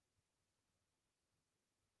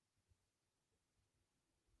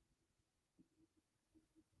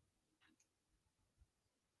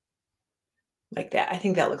 Like that. I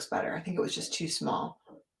think that looks better. I think it was just too small.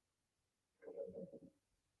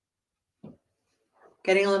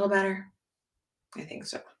 Getting a little better? I think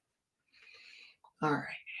so. All right.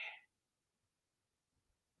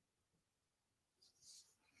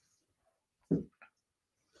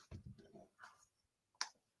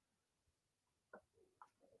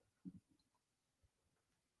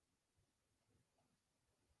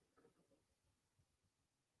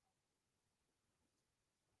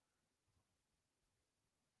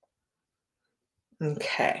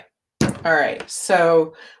 Okay. All right.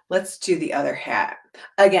 So let's do the other hat.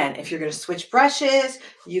 Again, if you're going to switch brushes,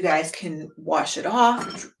 you guys can wash it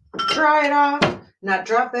off, dry it off, not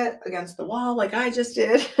drop it against the wall like I just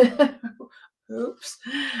did. Oops.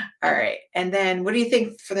 All right. And then what do you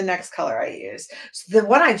think for the next color I use? So the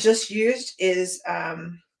one I just used is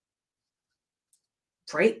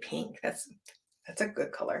bright pink. That's a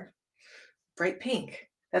good color. Bright pink.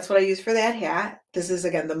 That's what I use for that hat. This is,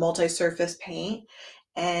 again, the multi-surface paint.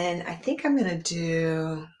 And I think I'm going to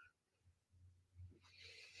do,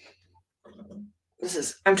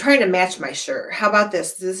 I'm trying to match my shirt. How about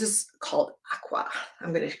this? This is called Aqua.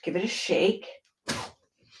 I'm going to give it a shake.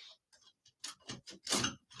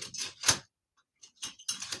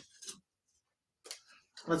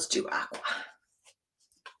 Let's do Aqua.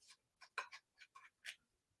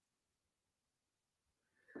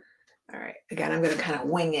 All right. Again, I'm going to kind of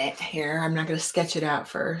wing it here. I'm not going to sketch it out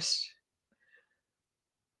first.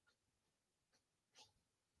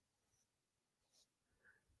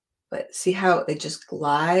 But see how it just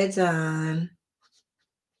glides on.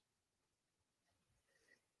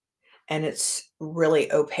 and it's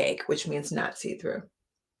really opaque, which means not see-through.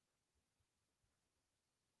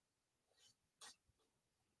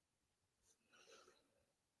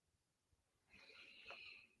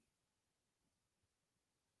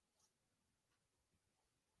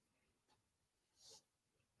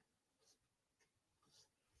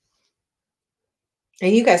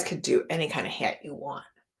 And you guys could do any kind of hat you want.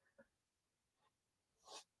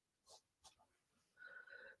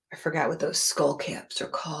 I forgot what those skull caps are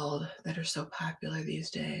called that are so popular these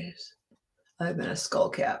days. I've been a skull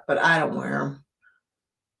cap, but I don't wear them.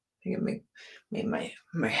 I think it made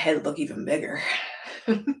my head look even bigger.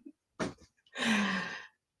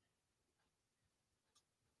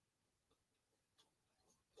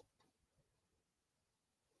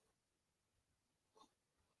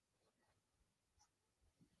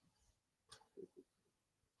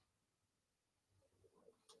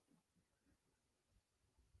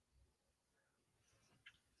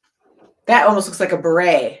 That almost looks like a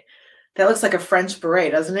beret. That looks like a French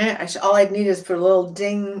beret, doesn't it? All I need is put a little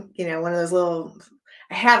ding, one of those little.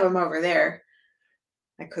 I have them over there.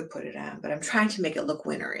 I could put it on, but I'm trying to make it look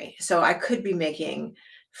wintry. So I could be making,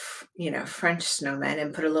 French snowmen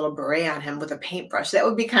and put a little beret on him with a paintbrush. That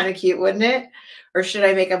would be kind of cute, wouldn't it? Or should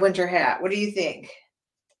I make a winter hat? What do you think?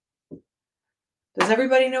 Does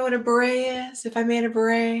everybody know what a beret is? If I made a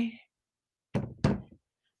beret?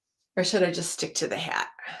 Or should I just stick to the hat?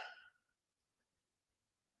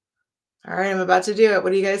 All right, I'm about to do it.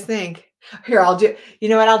 What do you guys think? Here, you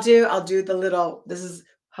know what I'll do? I'll do the little,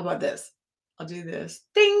 how about this? I'll do this.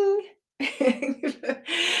 Ding.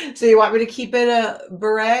 So you want me to keep it a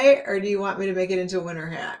beret or do you want me to make it into a winter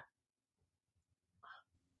hat?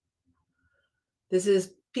 This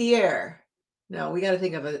is Pierre. No, we got to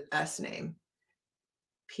think of an S name.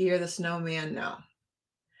 Pierre the snowman. No.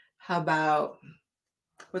 How about,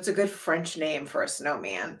 what's a good French name for a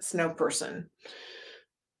snowman? Snow person.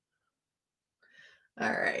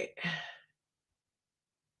 All right.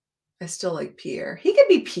 I still like Pierre. He could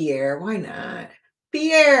be Pierre. Why not?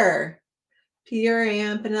 Pierre. Pierre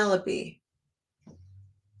and Penelope.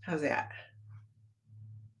 How's that?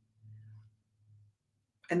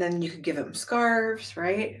 And then you could give him scarves,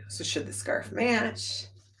 right? So should the scarf match?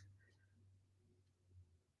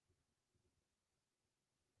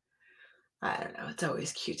 I don't know. It's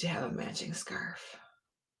always cute to have a matching scarf.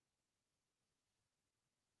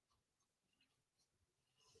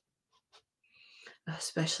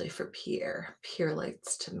 Especially for Pierre. Pierre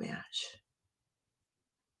likes to match.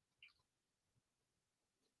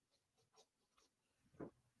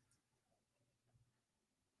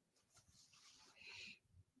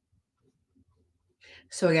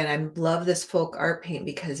 So again, I love this folk art paint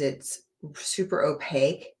because it's super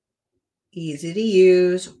opaque, easy to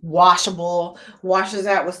use, washable, washes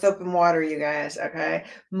out with soap and water, you guys, okay?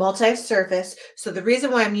 Multi-surface. So the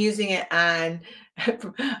reason why I'm using it on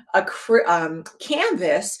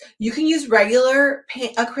canvas, you can use regular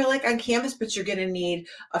acrylic on canvas, but you're going to need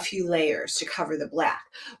a few layers to cover the black.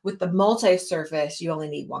 With the multi-surface, you only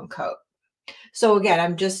need one coat. So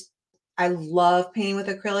again, I love painting with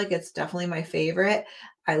acrylic. It's definitely my favorite.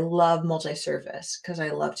 I love multi-surface because I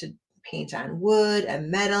love to paint on wood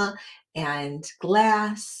and metal and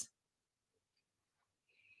glass.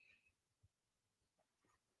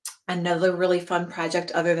 Another really fun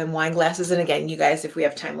project other than wine glasses. And again, you guys, if we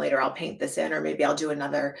have time later, I'll paint this in, or maybe I'll do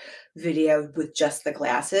another video with just the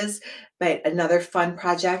glasses. But another fun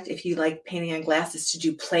project, if you like painting on glass, is to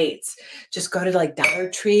do plates. Just go to like Dollar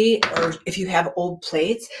Tree, or if you have old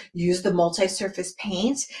plates, use the multi-surface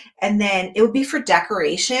paint. And then it would be for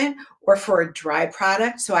decoration or for a dry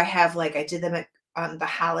product. So I did them on the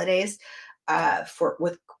holidays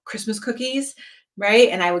with Christmas cookies. Right.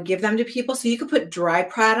 And I would give them to people. So you could put dry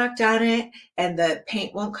product on it and the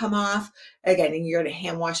paint won't come off. Again, and you're going to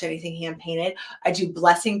hand wash anything hand painted. I do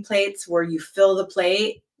blessing plates where you fill the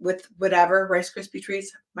plate with whatever, Rice Krispie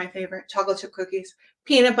treats, my favorite, chocolate chip cookies,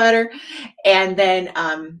 peanut butter. And then,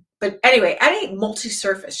 but anyway, any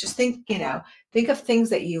multi-surface, just think of things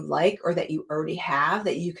that you like or that you already have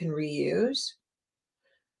that you can reuse.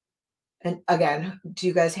 And again, do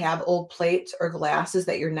you guys have old plates or glasses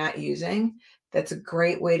that you're not using? That's a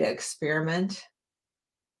great way to experiment.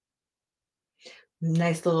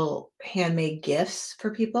 Nice little handmade gifts for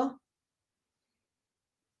people.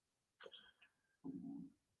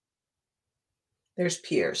 There's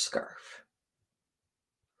Pierre's scarf.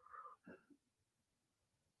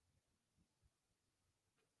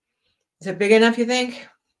 Is it big enough, you think?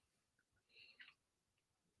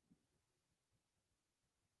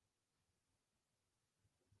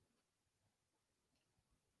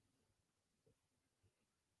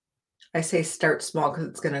 I say start small because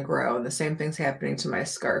it's going to grow. And the same thing's happening to my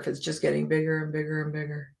scarf. It's just getting bigger and bigger and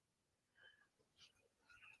bigger.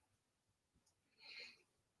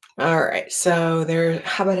 All right. So there,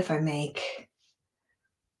 how about if I make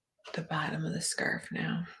the bottom of the scarf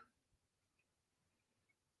now?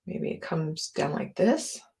 Maybe it comes down like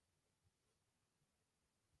this.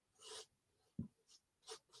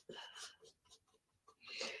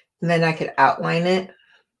 And then I could outline it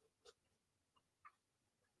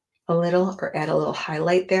a little or add a little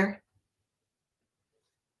highlight there.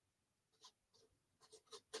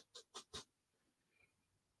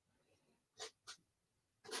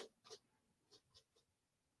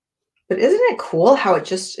 But isn't it cool how it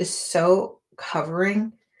just is so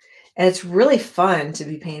covering? And it's really fun to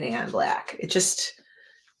be painting on black. It just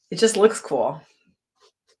looks cool.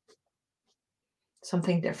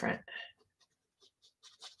 Something different.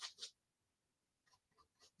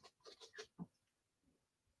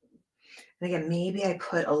 And again, maybe I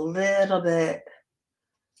put a little bit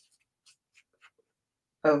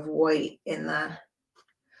of white in the,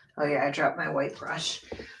 oh yeah, I dropped my white brush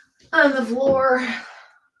on the floor.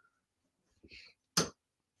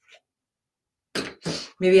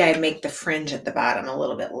 Maybe I make the fringe at the bottom a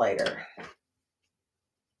little bit lighter,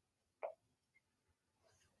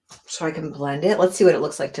 so I can blend it. Let's see what it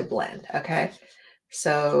looks like to blend, okay?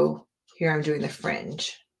 So here I'm doing the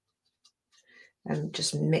fringe. I'm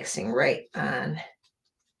just mixing right on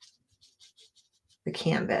the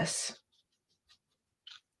canvas.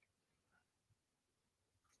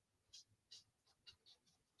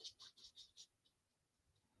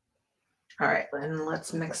 All right, and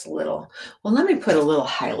let's mix a little. Well, let me put a little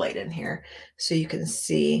highlight in here so you can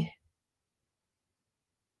see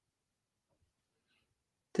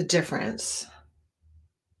the difference.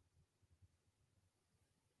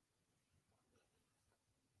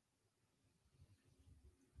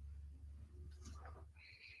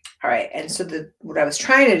 All right, and so what I was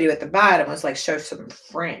trying to do at the bottom was like show some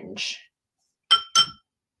fringe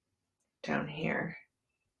down here.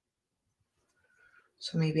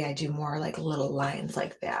 So maybe I do more like little lines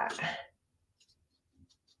like that.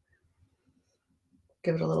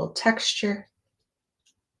 Give it a little texture.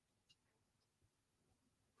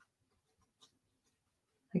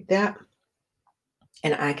 Like that.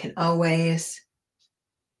 And I can always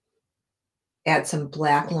add some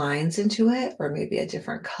black lines into it, or maybe a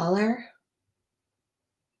different color.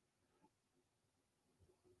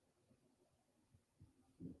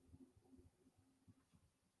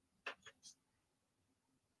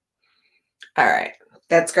 All right,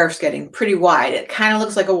 that scarf's getting pretty wide. It kind of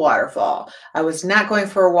looks like a waterfall. I was not going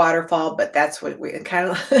for a waterfall, but that's what we kind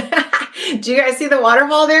of, do you guys see the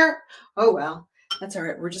waterfall there? Oh, well, that's all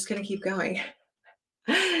right. We're just going to keep going.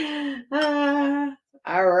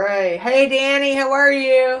 All right. Hey, Danny, how are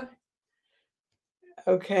you?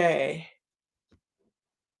 Okay.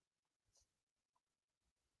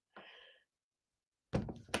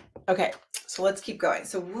 Okay, so let's keep going.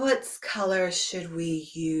 So what color should we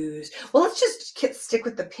use? Well, let's just stick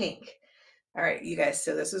with the pink. All right, you guys,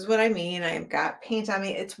 so this is what I mean. I've got paint on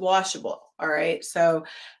me. It's washable, all right? So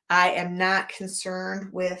I am not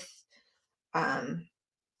concerned with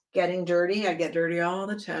getting dirty. I get dirty all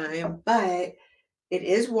the time, but it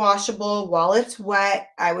is washable while it's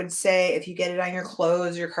wet. I would say if you get it on your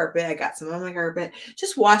clothes, your carpet, I got some on my carpet,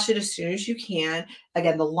 just wash it as soon as you can.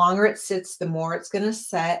 Again, the longer it sits, the more it's going to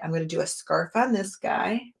set. I'm going to do a scarf on this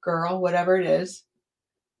guy, girl, whatever it is.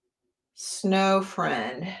 Snow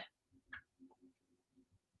friend.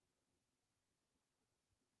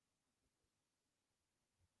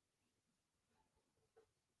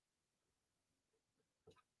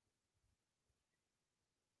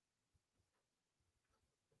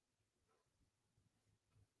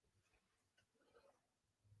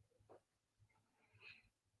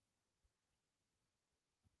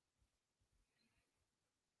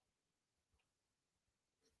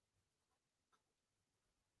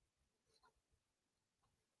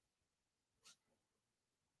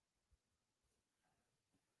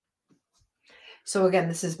 So again,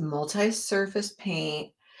 this is multi-surface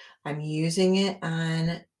paint. I'm using it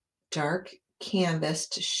on dark canvas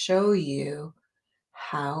to show you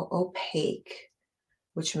how opaque,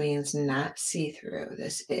 which means not see-through,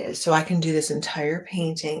 this is. So I can do this entire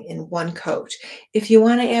painting in one coat. If you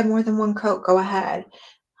want to add more than one coat, go ahead.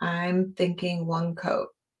 I'm thinking one coat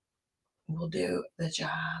will do the job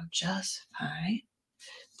just fine.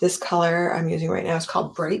 This color I'm using right now is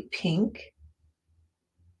called Bright Pink.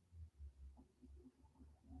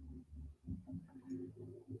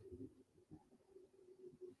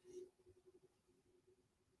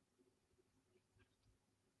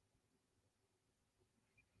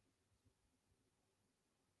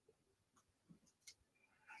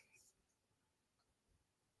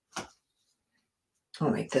 I'll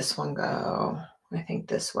make this one go, I think,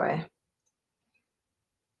 this way.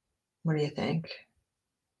 What do you think?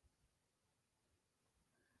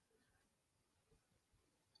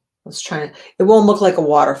 Let's try it. It won't look like a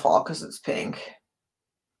waterfall because it's pink.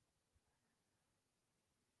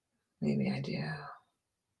 Maybe I do.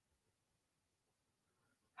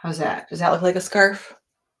 How's that? Does that look like a scarf?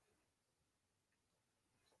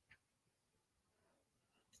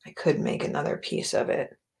 I could make another piece of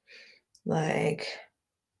it. Like,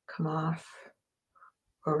 come off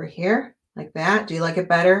over here like that. Do you like it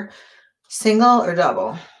better? Single or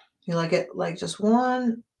double? You like it like just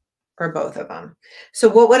one or both of them? So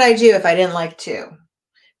what would I do if I didn't like two?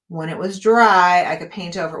 When it was dry, I could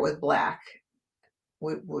paint over it with black,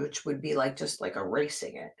 which would be like just like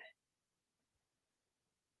erasing it.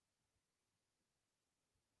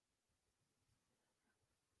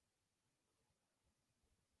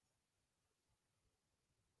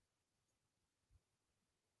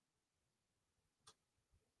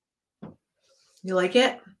 You like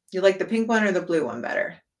it? You like the pink one or the blue one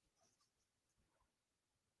better?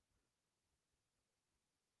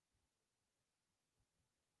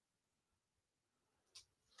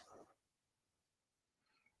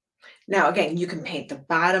 Now, again, you can paint the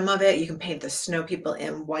bottom of it. You can paint the snow people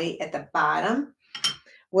in white at the bottom.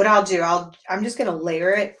 What I'll do, I'm just going to layer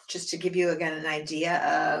it just to give you, again, an idea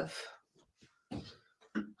of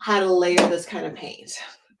how to layer this kind of paint.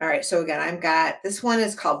 All right, so again, I've got, this one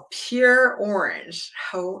is called Pure Orange.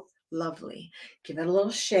 How lovely. Give it a little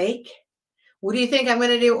shake. What do you think I'm going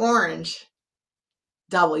to do orange?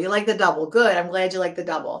 Double. You like the double. Good. I'm glad you like the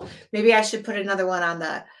double. Maybe I should put another one on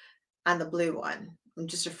the blue one. I'm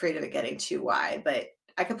just afraid of it getting too wide, but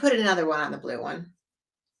I could put another one on the blue one.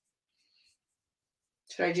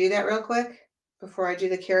 Should I do that real quick before I do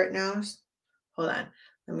the carrot nose? Hold on.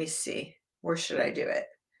 Let me see. Where should I do it?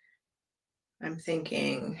 I'm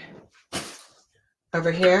thinking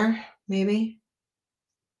over here, maybe.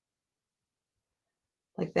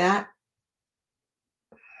 Like that.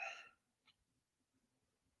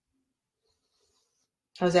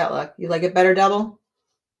 How's that look? You like it better double?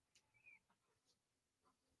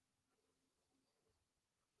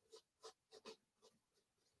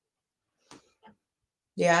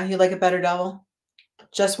 Yeah, you like it better double?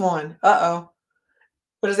 Just one. Uh-oh.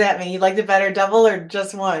 What does that mean? You liked it better double or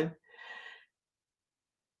just one?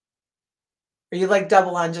 Or you like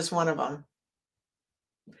double on just one of them?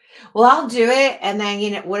 Well, I'll do it. And then,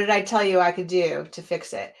 you know, what did I tell you I could do to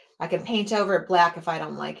fix it? I can paint over it black if I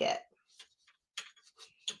don't like it.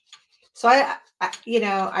 So you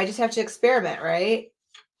know, I just have to experiment, right?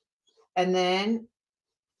 And then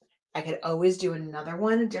I could always do another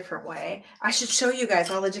one a different way. I should show you guys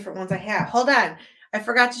all the different ones I have. Hold on. I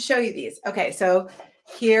forgot to show you these. Okay, so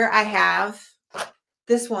here I have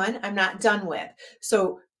this one I'm not done with.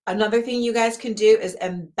 So another thing you guys can do is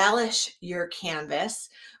embellish your canvas.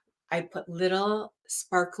 I put little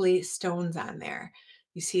sparkly stones on there.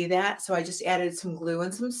 You see that? So I just added some glue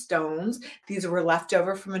and some stones. These were left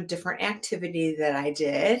over from a different activity that I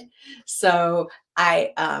did. So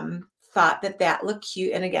I thought that that looked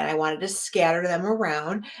cute. And again, I wanted to scatter them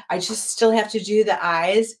around. I just still have to do the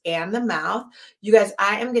eyes and the mouth. You guys,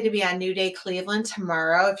 I am going to be on New Day Cleveland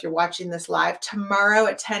tomorrow. If you're watching this live, tomorrow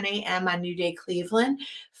at 10 a.m. on New Day Cleveland,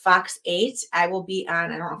 Fox 8. I will be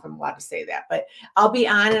on, I don't know if I'm allowed to say that, but I'll be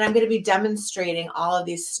on and I'm going to be demonstrating all of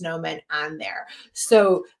these snowmen on there.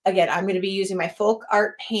 So again, I'm going to be using my folk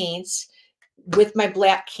art paint with my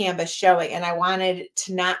black canvas showing, and I wanted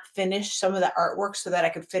to not finish some of the artwork so that I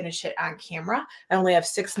could finish it on camera. I only have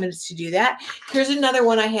 6 minutes to do that. Here's another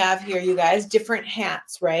one I have here, you guys, different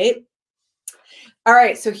hats, right? All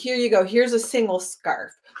right, so here you go. Here's a single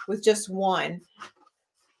scarf with just one.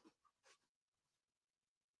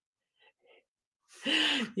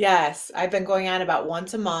 Yes, I've been going on about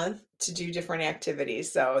once a month to do different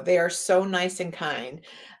activities. So they are so nice and kind.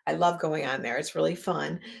 I love going on there. It's really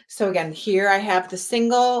fun. So again, here I have the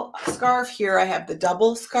single scarf. Here I have the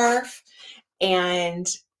double scarf. And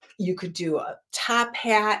you could do a top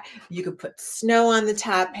hat. You could put snow on the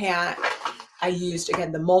top hat. I used,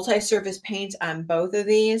 again, the multi-surface paint on both of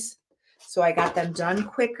these. So I got them done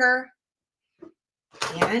quicker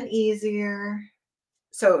and easier.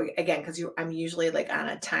 So again, because I'm usually like on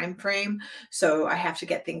a time frame, so I have to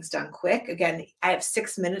get things done quick. Again, I have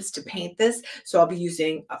 6 minutes to paint this, so I'll be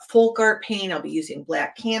using a folk art paint. I'll be using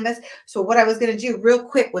black canvas. So what I was going to do real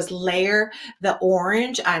quick was layer the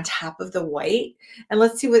orange on top of the white, and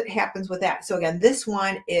let's see what happens with that. So again, this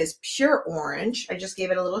one is pure orange. I just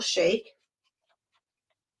gave it a little shake.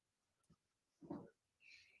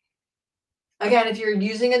 Again, if you're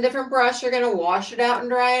using a different brush, you're going to wash it out and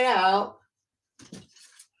dry it out.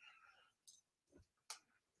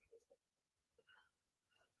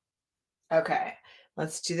 Okay,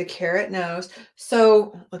 let's do the carrot nose.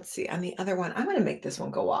 So let's see, on the other one, I'm going to make this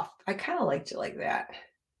one go off. I kind of liked it like that.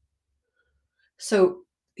 So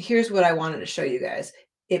here's what I wanted to show you guys.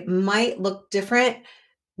 It might look different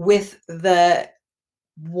with the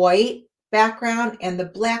white background and the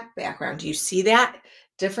black background. Do you see that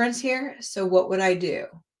difference here? So what would I do?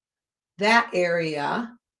 That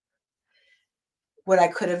area, what I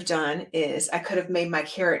could have done is I could have made my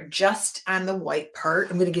carrot just on the white part.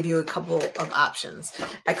 I'm going to give you a couple of options.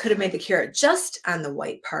 I could have made the carrot just on the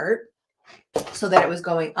white part so that it was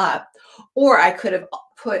going up, or I could have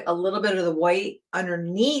put a little bit of the white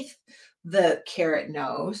underneath the carrot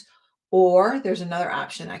nose, or there's another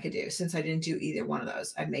option I could do. Since I didn't do either one of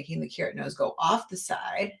those, I'm making the carrot nose go off the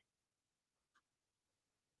side.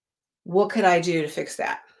 What could I do to fix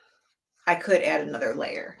that? I could add another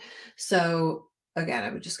layer. So again,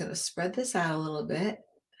 I'm just going to spread this out a little bit.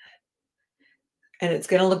 And it's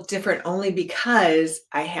going to look different only because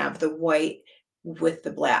I have the white with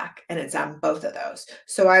the black and it's on both of those.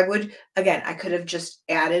 So I would, again, I could have just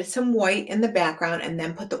added some white in the background and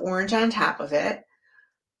then put the orange on top of it,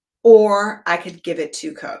 or I could give it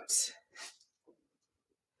 2 coats.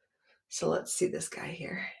 So let's see this guy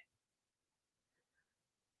here.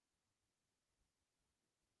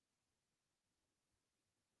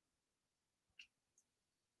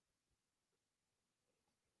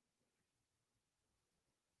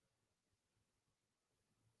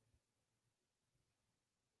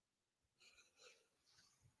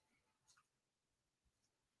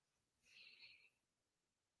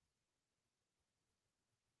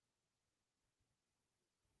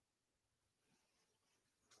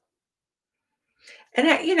 And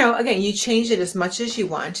again, you change it as much as you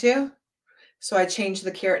want to. So I changed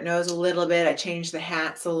the carrot nose a little bit. I changed the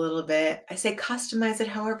hats a little bit. I say customize it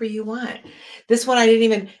however you want. This one I didn't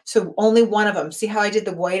even, so only one of them. See how I did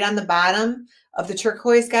the white on the bottom of the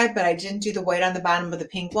turquoise guy, but I didn't do the white on the bottom of the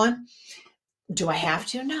pink one. Do I have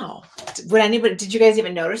to? No. Did you guys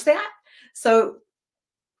even notice that? So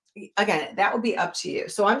again, that would be up to you.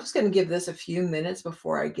 So I'm just going to give this a few minutes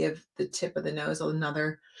before I give the tip of the nose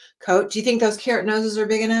another coat. Do you think those carrot noses are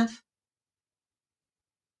big enough?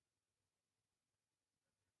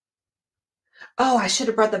 Oh, I should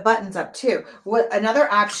have brought the buttons up too. What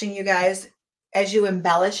another option, you guys, as you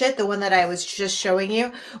embellish it, the one that I was just showing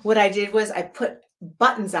you, what I did was I put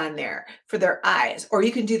buttons on there for their eyes, or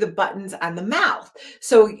you can do the buttons on the mouth.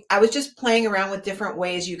 So I was just playing around with different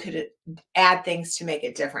ways you could add things to make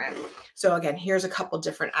it different. So again, here's a couple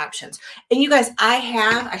different options. And you guys,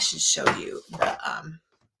 I should show you the,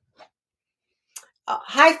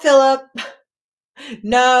 hi, Philip.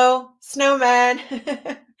 No, snowman.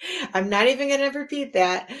 I'm not even going to repeat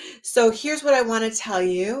that. So here's what I want to tell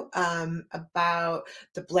you about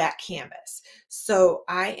the black canvas. So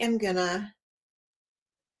I am going to,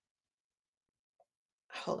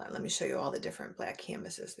 hold on, let me show you all the different black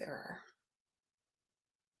canvases there are.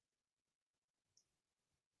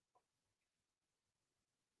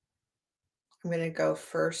 I'm going to go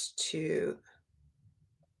first to,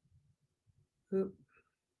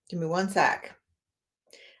 give me one sec.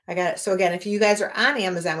 I got it. So again, if you guys are on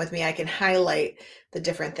Amazon with me, I can highlight the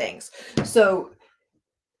different things. So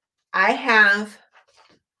I have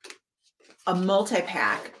a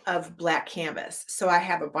multi-pack of black canvas. So I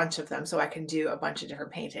have a bunch of them so I can do a bunch of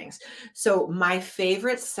different paintings. So my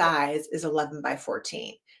favorite size is 11 by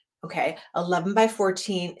 14. Okay. 11 by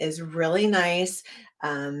 14 is really nice.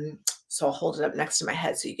 So I'll hold it up next to my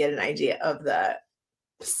head so you get an idea of the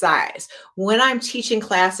size. When I'm teaching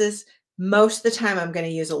classes, most of the time I'm going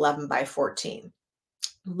to use 11 by 14.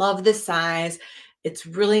 Love the size. It's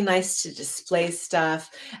really nice to display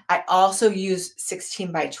stuff. I also use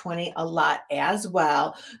 16 by 20 a lot as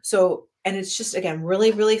well. So, and it's just, again,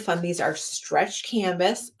 really, really fun. These are stretched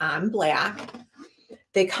canvas on black.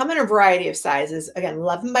 They come in a variety of sizes. Again,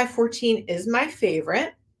 11 by 14 is my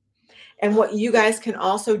favorite. And what you guys can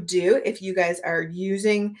also do, if you guys are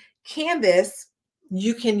using canvas,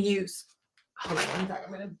 you can use, hold on one second,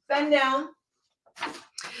 I'm going to bend down.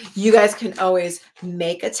 You guys can always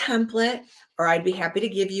make a template, or I'd be happy to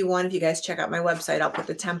give you one. If you guys check out my website, I'll put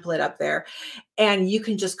the template up there. And you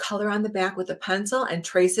can just color on the back with a pencil and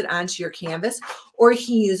trace it onto your canvas, or you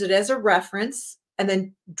can use it as a reference and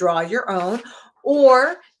then draw your own,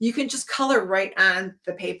 or you can just color right on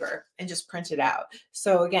the paper and just print it out.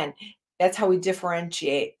 So again, that's how we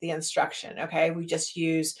differentiate the instruction, okay? We just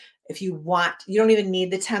use, if you want, you don't even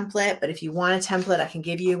need the template, but if you want a template, I can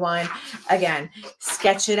give you one. Again,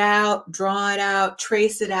 sketch it out, draw it out,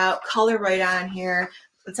 trace it out, color right on here.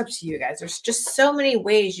 It's up to you guys. There's just so many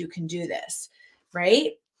ways you can do this,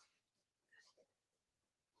 right?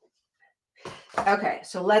 Okay,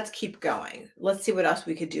 so let's keep going. Let's see what else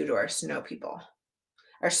we could do to our snow people,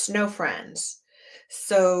 our snow friends.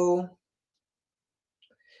 So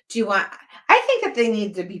do you want, I think that they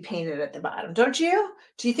need to be painted at the bottom, don't you?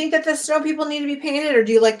 Do you think that the snow people need to be painted, or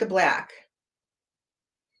do you like the black?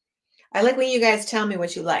 I like when you guys tell me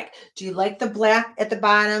what you like. Do you like the black at the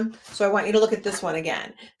bottom? So I want you to look at this one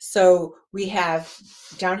again. So we have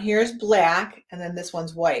down here is black, and then this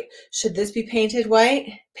one's white. Should this be painted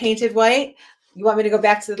white? Painted white? You want me to go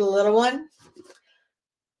back to the little one?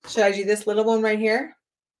 Should I do this little one right here?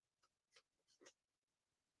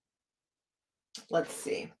 Let's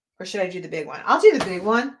see. Or should I do the big one? I'll do the big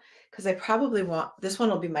one because I probably want, this one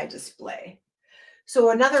will be my display.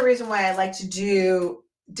 So another reason why I like to do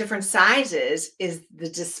different sizes is the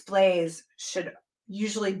displays should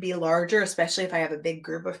usually be larger, especially if I have a big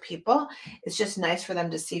group of people. It's just nice for them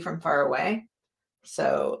to see from far away.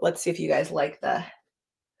 So let's see if you guys like the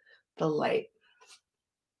light.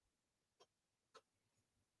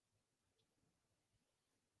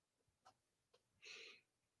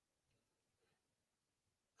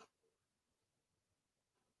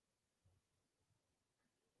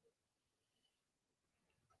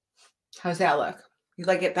 How's that look? You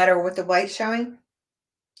like it better with the white showing?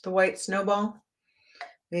 The white snowball?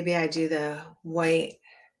 Maybe I do the white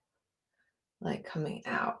like coming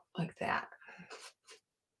out like that.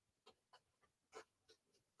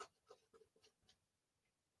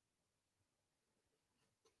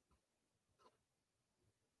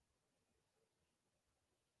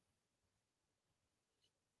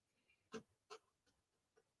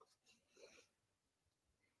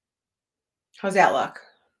 How's that look?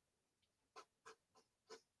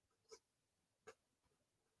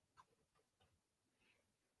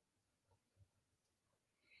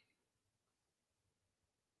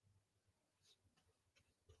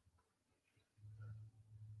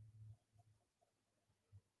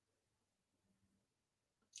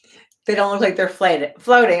 They don't look like they're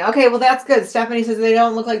floating. Okay, well, that's good. Stephanie says they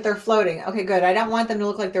don't look like they're floating. Okay, good. I don't want them to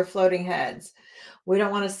look like they're floating heads. We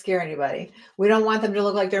don't want to scare anybody. We don't want them to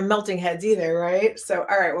look like they're melting heads either, right? So,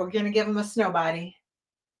 all right, we're going to give them a snow body.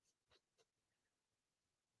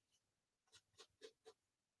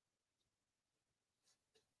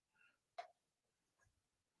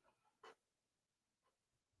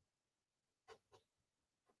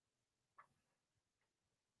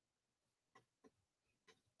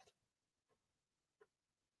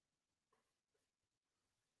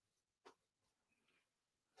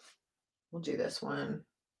 We'll do this one.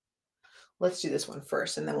 Let's do this one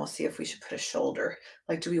first, and then we'll see if we should put a shoulder.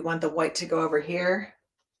 Like, do we want the white to go over here?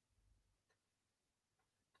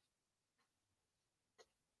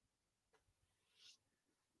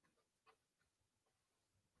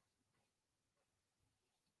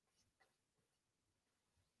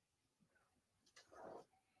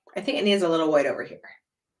 I think it needs a little white over here.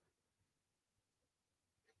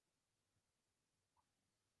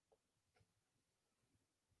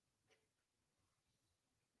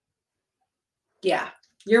 Yeah,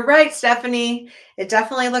 you're right, Stephanie. It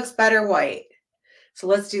definitely looks better white. So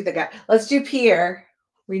let's do the guy. Let's do Pierre.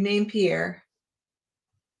 Rename Pierre.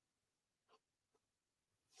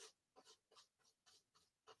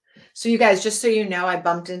 So you guys, just so you know, I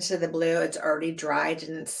bumped into the blue. It's already dry.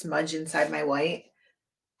 Didn't smudge inside my white.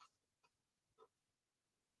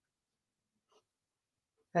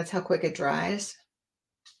 That's how quick it dries.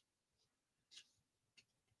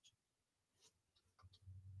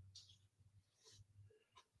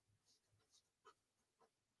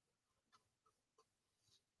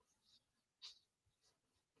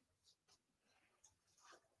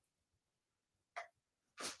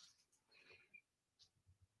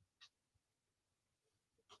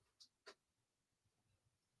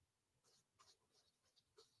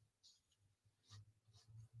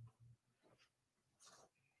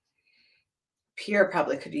 Pierre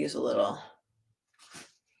probably could use a little.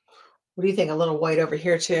 What do you think? A little white over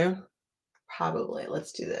here too? Probably.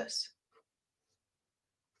 Let's do this.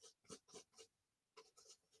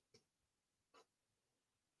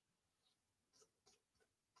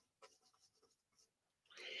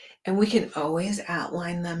 And we can always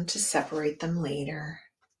outline them to separate them later.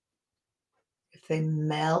 If they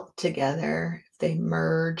melt together, if they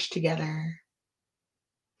merge together.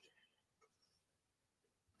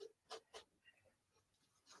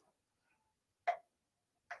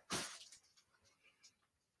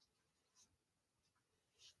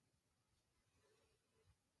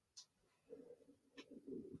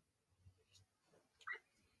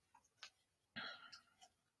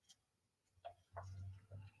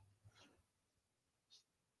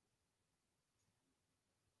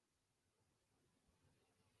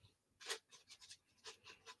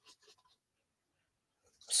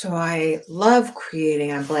 So I love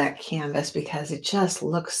creating on black canvas because it just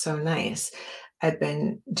looks so nice. I've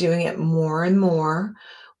been doing it more and more.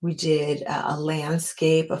 We did a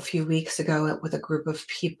landscape a few weeks ago with a group of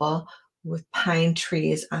people with pine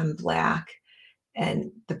trees on black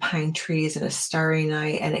and the pine trees and a starry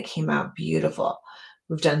night, and it came out beautiful.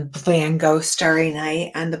 We've done Van Gogh Starry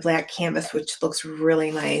Night on the black canvas, which looks really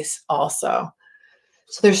nice also.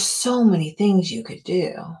 So there's so many things you could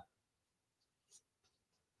do.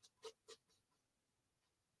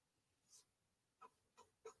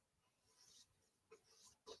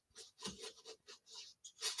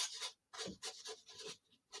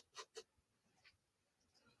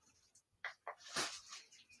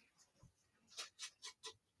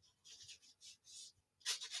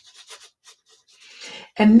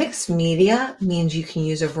 And mixed media means you can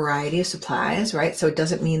use a variety of supplies, right? So it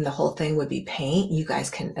doesn't mean the whole thing would be paint. You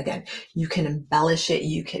guys can, again, you can embellish it.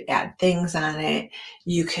 You could add things on it.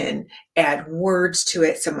 You can add words to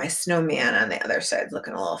it. So my snowman on the other side is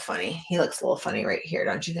looking a little funny. He looks a little funny right here,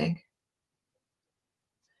 don't you think?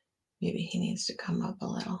 Maybe he needs to come up a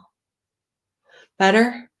little.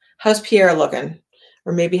 Better? How's Pierre looking?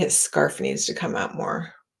 Or maybe his scarf needs to come out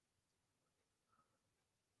more.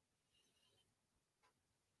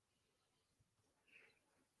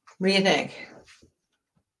 What do you think?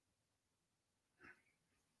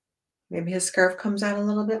 Maybe his scarf comes out a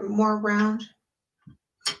little bit more round.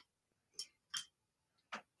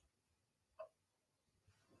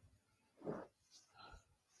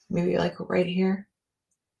 Maybe like right here.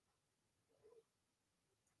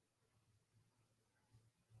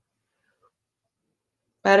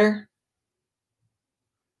 Better?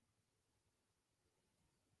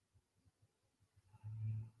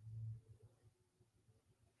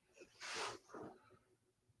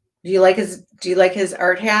 Do you like his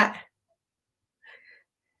art hat?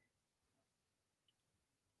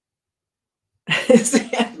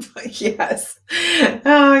 Yes.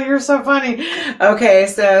 Oh, you're so funny. Okay,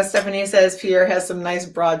 so Stephanie says Pierre has some nice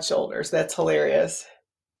broad shoulders. That's hilarious.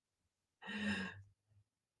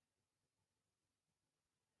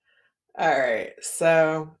 All right,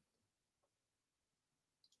 so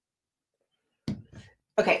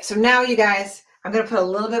okay, so now you guys, I'm gonna put a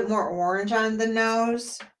little bit more orange on the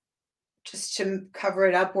nose just to cover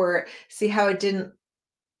it up where, see how it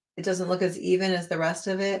doesn't look as even as the rest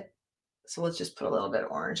of it. So let's just put a little bit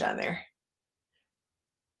of orange on there.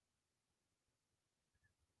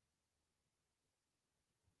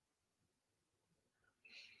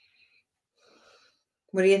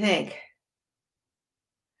 What do you think?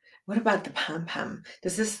 What about the pom-pom?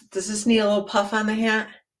 Does this need a little puff on the hat?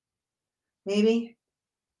 Maybe?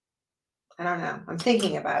 I don't know. I'm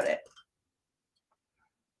thinking about it.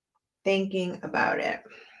 Thinking about it.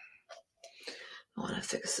 I want to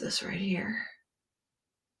fix this right here.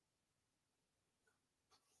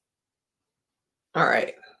 All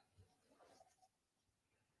right.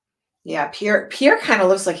 Yeah, Pierre kind of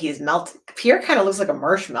looks like he's melted. Pierre kind of looks like a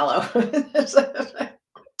marshmallow.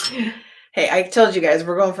 Hey, I told you guys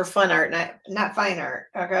we're going for fun art, not fine art.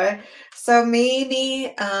 Okay. So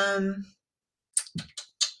maybe I'll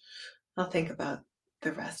think about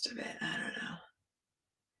the rest of it. I don't know.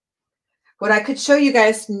 What I could show you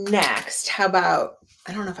guys next, how about,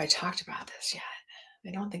 I don't know if I talked about this yet. I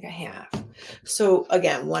don't think I have. So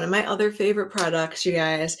again, one of my other favorite products, you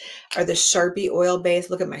guys, are the Sharpie oil-based.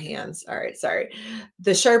 Look at my hands. All right, sorry. The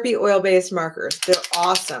Sharpie oil-based markers. They're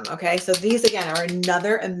awesome. Okay, so these again are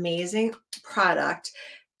another amazing product.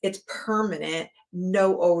 It's permanent,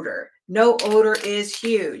 no odor. No odor is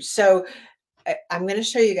huge. So I'm going to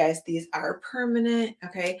show you guys. These are permanent.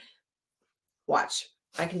 Okay, watch.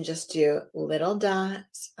 I can just do little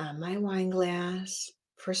dots on my wine glass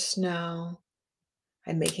for snow.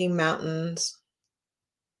 I'm making mountains.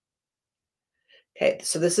 Okay,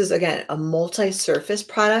 so this is, again, a multi-surface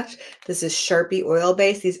product. This is Sharpie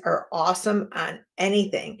oil-based. These are awesome on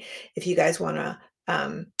anything. If you guys want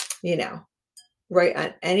to, you know, write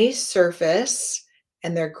on any surface,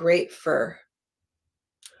 and they're great for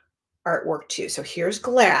artwork too. So here's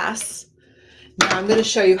glass. Now I'm going to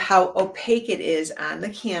show you how opaque it is on the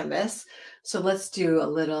canvas. So let's do a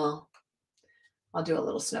little, I'll do a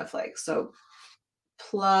little snowflake. So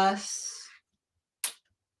plus,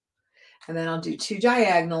 and then I'll do two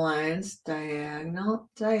diagonal lines, diagonal,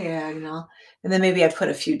 diagonal, and then maybe I put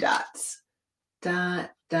a few dots. Dot,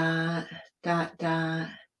 dot, dot, dot.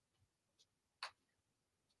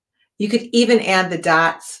 You could even add the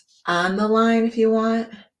dots on the line if you want.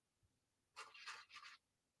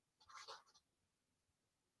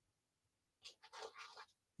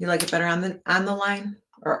 You like it better on the line?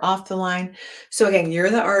 or off the line. So again, you're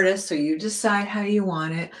the artist, so you decide how you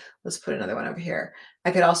want it. Let's put another one over here.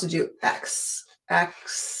 I could also do X,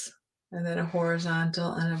 X, and then a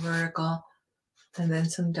horizontal and a vertical, and then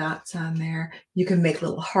some dots on there. You can make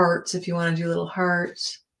little hearts if you want to do little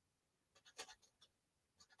hearts.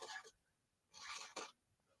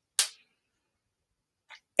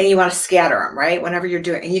 And you want to scatter them, right? Whenever you're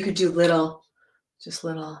doing, and you could do little, just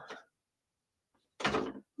little.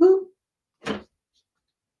 Whoop.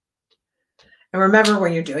 And remember,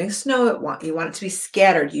 when you're doing snow, you want it to be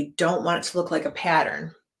scattered. You don't want it to look like a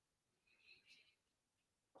pattern.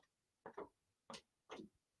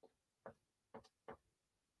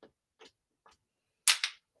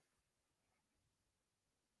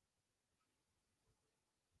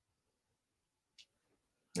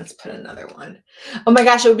 Let's put another one. Oh my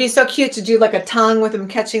gosh, it would be so cute to do like a tongue with them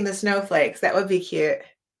catching the snowflakes. That would be cute.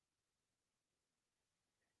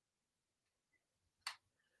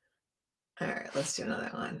 All right, let's do another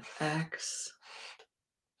one. X.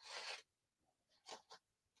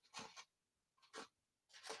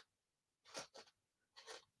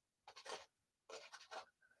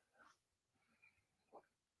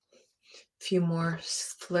 A few more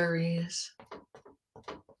flurries.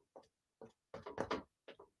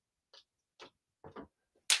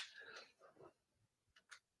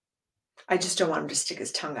 I just don't want him to stick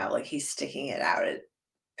his tongue out like he's sticking it out at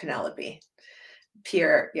Penelope.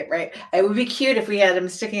 Pure, yeah, right. It would be cute if we had him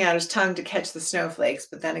sticking out his tongue to catch the snowflakes,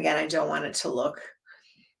 but then again, I don't want it to look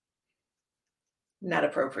not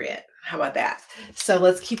appropriate. How about that? So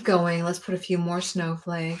let's keep going. Let's put a few more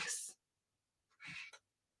snowflakes.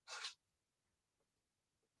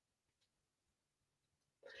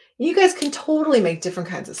 You guys can totally make different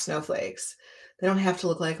kinds of snowflakes. They don't have to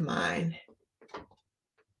look like mine.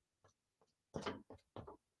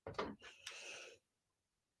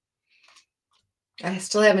 I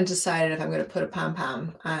still haven't decided if I'm going to put a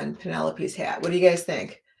pom-pom on Penelope's hat. What do you guys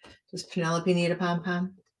think? Does Penelope need a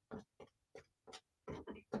pom-pom?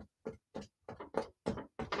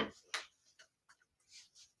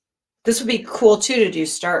 This would be cool too to do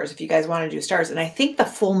stars if you guys want to do stars. And I think the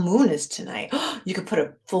full moon is tonight. You could put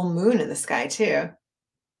a full moon in the sky too.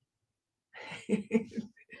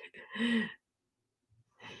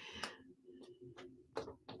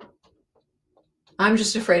 I'm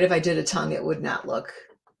just afraid if I did a tongue, it would not look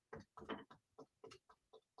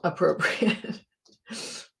appropriate.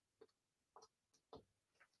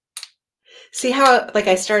 See how like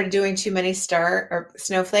I started doing too many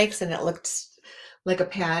snowflakes and it looked like a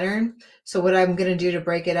pattern? So what I'm going to do to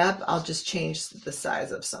break it up, I'll just change the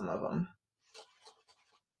size of some of them.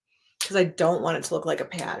 Because I don't want it to look like a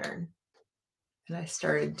pattern. And I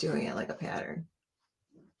started doing it like a pattern.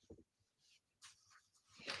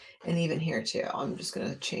 And even here too, I'm just going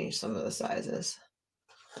to change some of the sizes.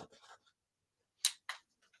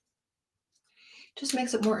 Just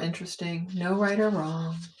makes it more interesting. No right or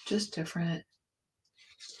wrong, just different.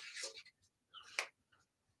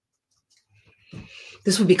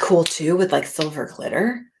 This would be cool too with like silver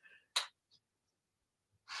glitter.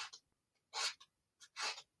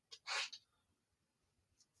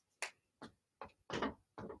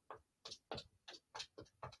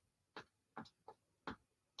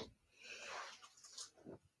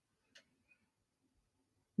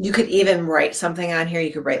 You could even write something on here.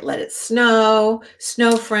 You could write, let it snow,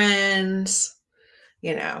 snow friends,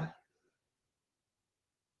 you know.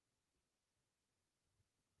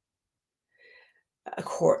 A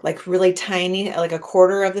quarter, like really tiny, like a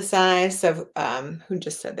quarter of the size. So who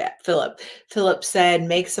just said that? Philip said,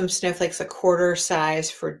 make some snowflakes a quarter size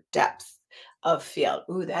for depth of field.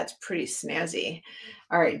 Ooh, that's pretty snazzy.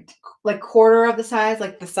 All right, like quarter of the size,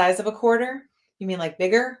 like the size of a quarter? You mean like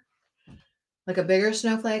bigger? Like a bigger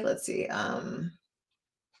snowflake? Let's see. Is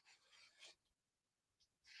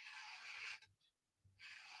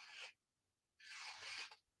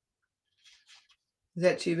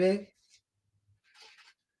that too big?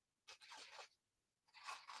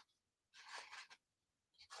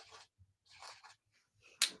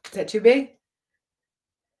 Is that too big?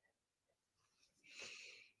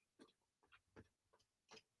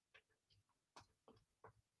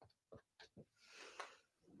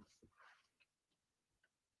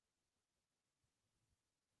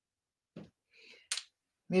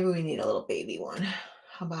 Maybe we need a little baby one.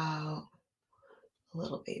 How about a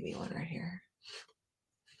little baby one right here?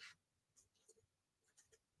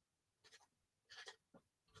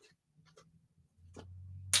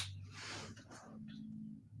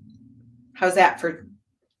 How's that for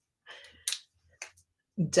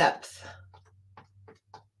depth?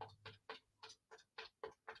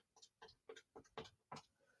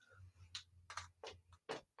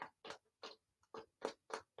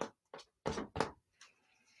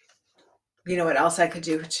 You know what else I could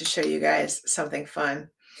do to show you guys something fun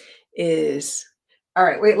is, all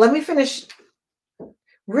right, wait, let me finish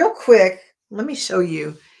real quick. Let me show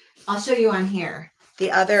you. I'll show you on here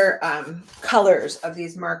the other colors of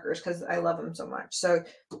these markers because I love them so much. So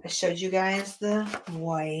I showed you guys the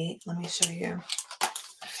white. Let me show you.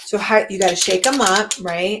 So how you got to shake them up,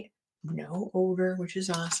 right? No odor, which is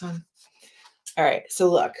awesome. All right,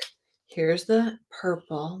 so look, here's the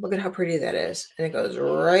purple. Look at how pretty that is. And it goes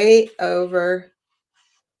right over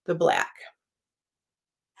the black.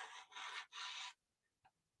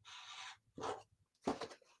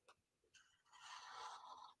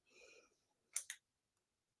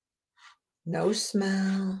 No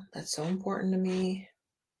smell. That's so important to me.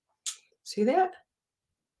 See that?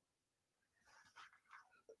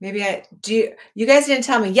 Maybe I do. You guys didn't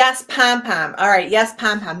tell me. Yes, pom pom. All right. Yes,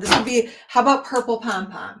 pom pom. This would be, how about purple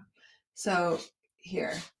pom pom? So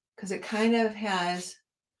here, because it kind of has,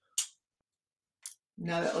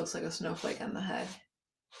 now that looks like a snowflake on the head.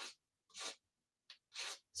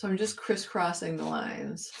 So I'm just crisscrossing the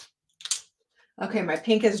lines. Okay, my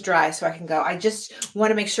pink is dry, so I can go. I just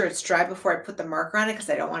want to make sure it's dry before I put the marker on it because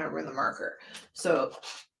I don't want to ruin the marker. So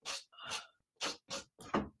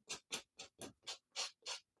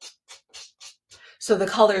the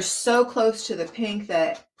color is so close to the pink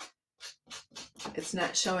that it's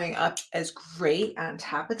not showing up as great on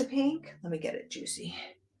top of the pink. Let me get it juicy.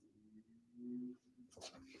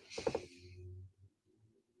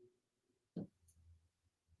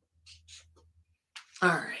 All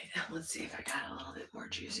right, let's see if I got a little bit more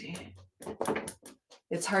juicy.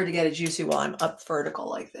 It's hard to get it juicy while I'm up vertical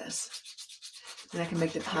like this. And I can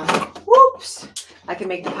make the pom, whoops! I can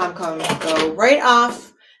make the pom cone go right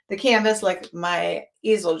off the canvas like my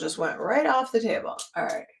easel just went right off the table. All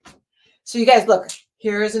right. So you guys, look,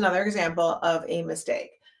 here's another example of a mistake.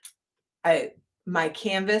 My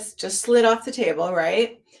canvas just slid off the table,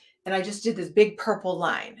 right? And I just did this big purple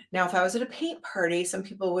line. Now, if I was at a paint party, some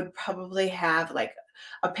people would probably have like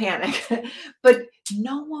a panic, but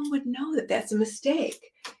no one would know that that's a mistake.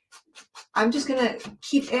 I'm just going to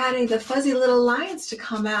keep adding the fuzzy little lines to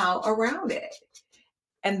come out around it.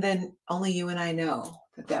 And then only you and I know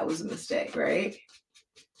that that was a mistake, right?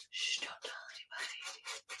 Shh, don't tell anybody.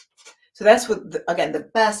 So that's what, again, the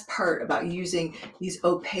best part about using these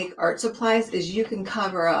opaque art supplies is you can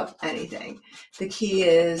cover up anything. The key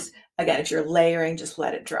is, again, if you're layering, just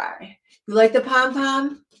let it dry. You like the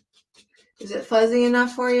pom-pom? Is it fuzzy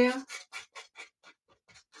enough for you?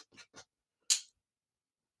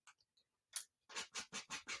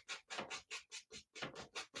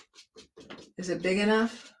 Is it big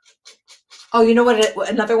enough? Oh, you know what?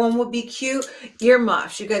 Another one would be cute?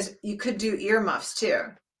 Earmuffs. You guys, you could do earmuffs too.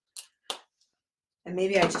 And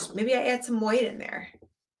maybe I add some white in there.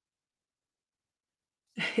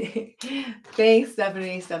 Thanks,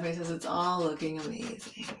 Stephanie. Stephanie says it's all looking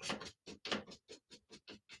amazing.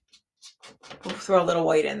 We'll throw a little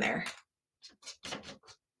white in there.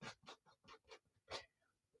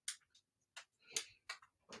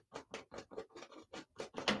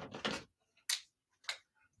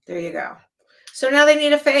 There you go. So now they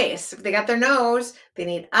need a face. They got their nose. They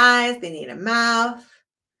need eyes. They need a mouth.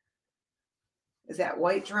 Is that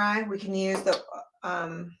white dry? We can use the,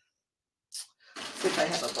 see if I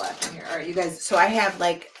have a black one here. All right, you guys. So I have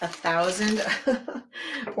like 1,000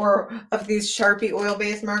 or of these Sharpie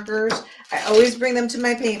oil-based markers. I always bring them to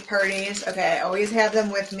my paint parties. Okay, I always have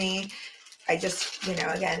them with me. I just, you know,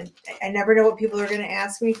 again, I never know what people are going to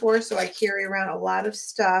ask me for, so I carry around a lot of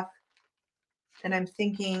stuff. And I'm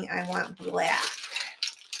thinking I want black.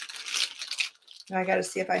 Now I got to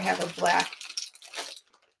see if I have a black.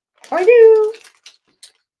 Oh, I do.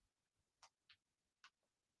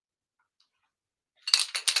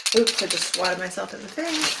 Oops, I just swatted myself in the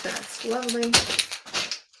face. That's lovely.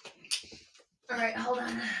 All right, hold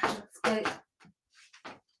on. Let's get it.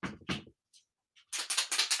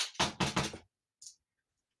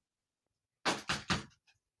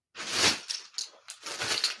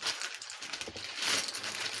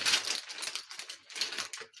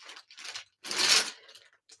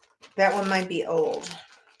 That one might be old.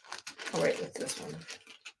 Oh, wait, what's this one?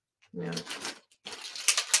 No.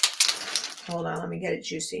 Hold on, let me get it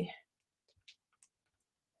juicy.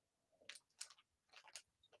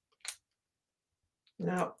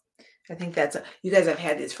 No, I think that's you guys have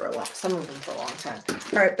had these for a long, some of them for a long time.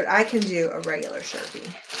 All right, but I can do a regular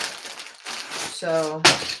Sharpie. So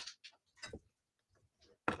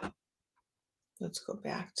let's go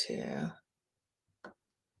back to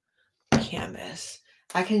canvas.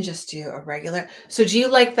 I can just do a regular. So do you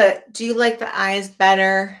like the eyes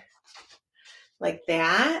better like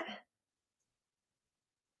that?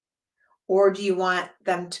 Or do you want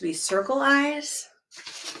them to be circle eyes?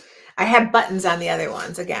 I had buttons on the other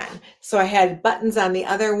ones again. So I had buttons on the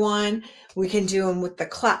other one. We can do them with the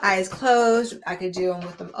eyes closed. I could do them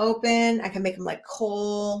with them open. I can make them like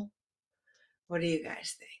coal. What do you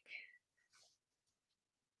guys think?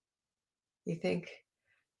 You think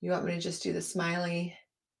you want me to just do the smiley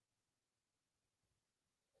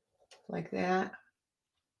like that?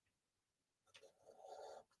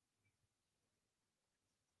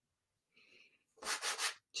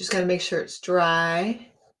 Just gotta make sure it's dry.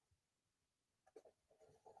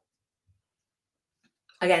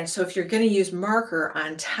 Again, so if you're going to use marker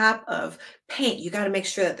on top of paint, you got to make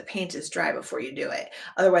sure that the paint is dry before you do it.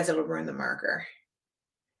 Otherwise, it'll ruin the marker.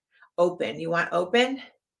 Open. You want open?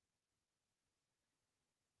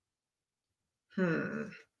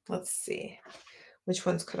 Let's see. Which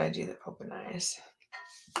ones could I do the open eyes?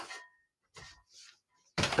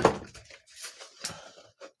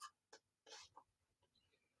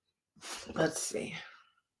 Let's see.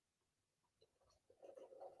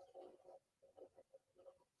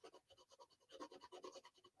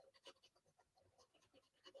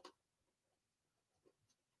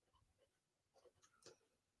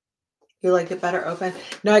 You like it better open?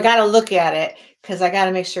 No, I got to look at it because I got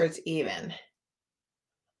to make sure it's even.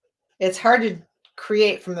 It's hard to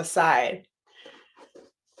create from the side.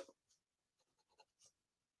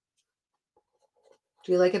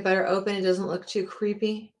 Do you like it better open? It doesn't look too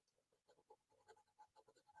creepy.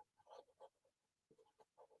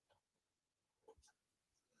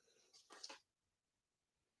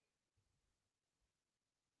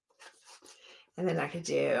 And then I could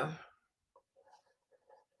do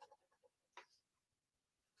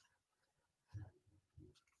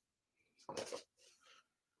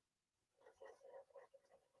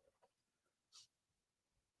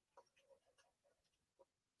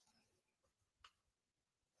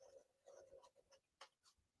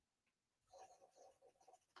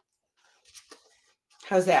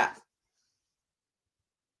how's that?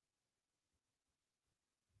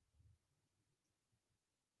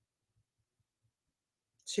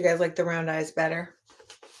 So you guys like the round eyes better?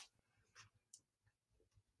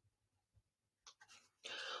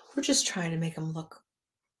 We're just trying to make them look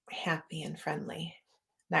happy and friendly,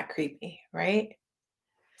 not creepy, right?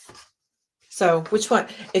 So which one?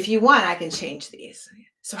 If you want, I can change these.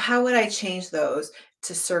 So how would I change those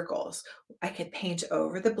to circles? I could paint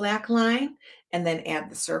over the black line and then add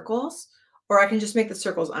the circles, or I can just make the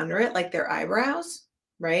circles under it like their eyebrows,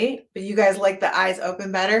 right? But you guys like the eyes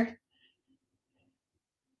open better?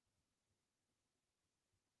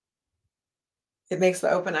 It makes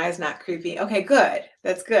the open eyes not creepy. Okay, good.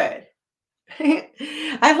 That's good.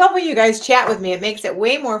 I love when you guys chat with me. It makes it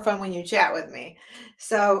way more fun when you chat with me.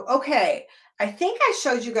 So, okay. I think I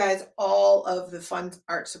showed you guys all of the fun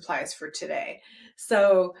art supplies for today.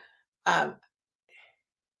 So,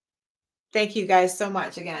 thank you guys so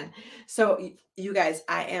much again. So, you guys,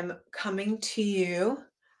 I am coming to you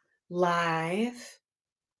live.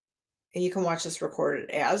 And you can watch this recorded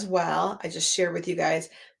as well. I just shared with you guys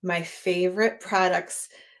my favorite products.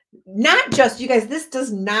 Not just, you guys, this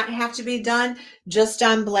does not have to be done just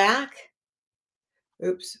on black.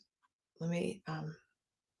 Oops. Let me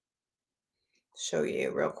show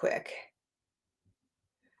you real quick.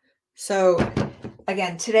 So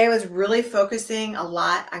again, today I was really focusing a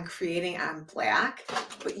lot on creating on black,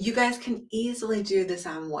 but you guys can easily do this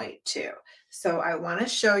on white too. So I want to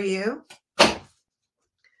show you.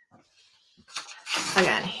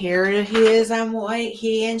 Again, here he is on white,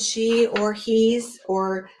 he and she, or he's,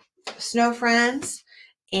 or snow friends.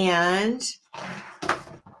 And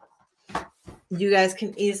you guys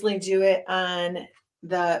can easily do it on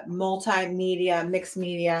the multimedia, mixed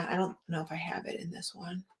media. I don't know if I have it in this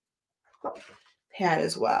one. Pad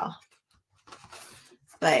as well.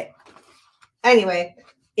 But anyway,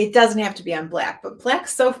 it doesn't have to be on black, but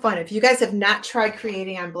black's so fun. If you guys have not tried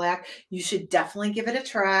creating on black, you should definitely give it a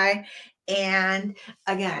try. And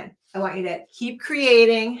again, I want you to keep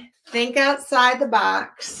creating, think outside the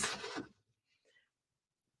box,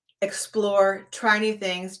 explore, try new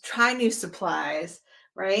things, try new supplies,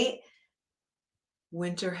 right?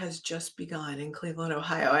 Winter has just begun in Cleveland,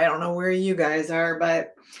 Ohio. I don't know where you guys are,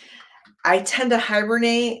 but I tend to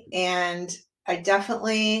hibernate, and I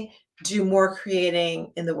definitely do more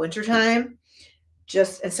creating in the wintertime.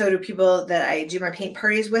 And so do people that I do my paint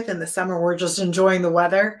parties with. In the summer, we're just enjoying the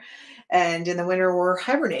weather. And in the winter, we're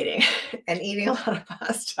hibernating and eating a lot of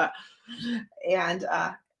pasta. And,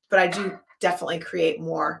 but I do definitely create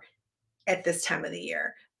more at this time of the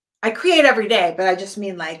year. I create every day, but I just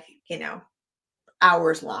mean like,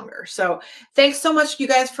 hours longer. So thanks so much, you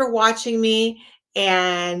guys, for watching me.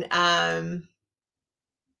 And I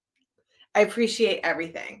appreciate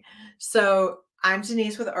everything. So I'm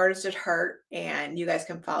Denyse with Artist at Heart, and you guys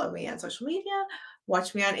can follow me on social media,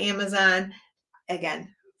 watch me on Amazon.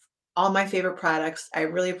 Again, all my favorite products. I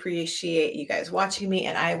really appreciate you guys watching me,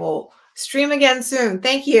 and I will stream again soon.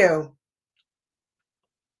 Thank you.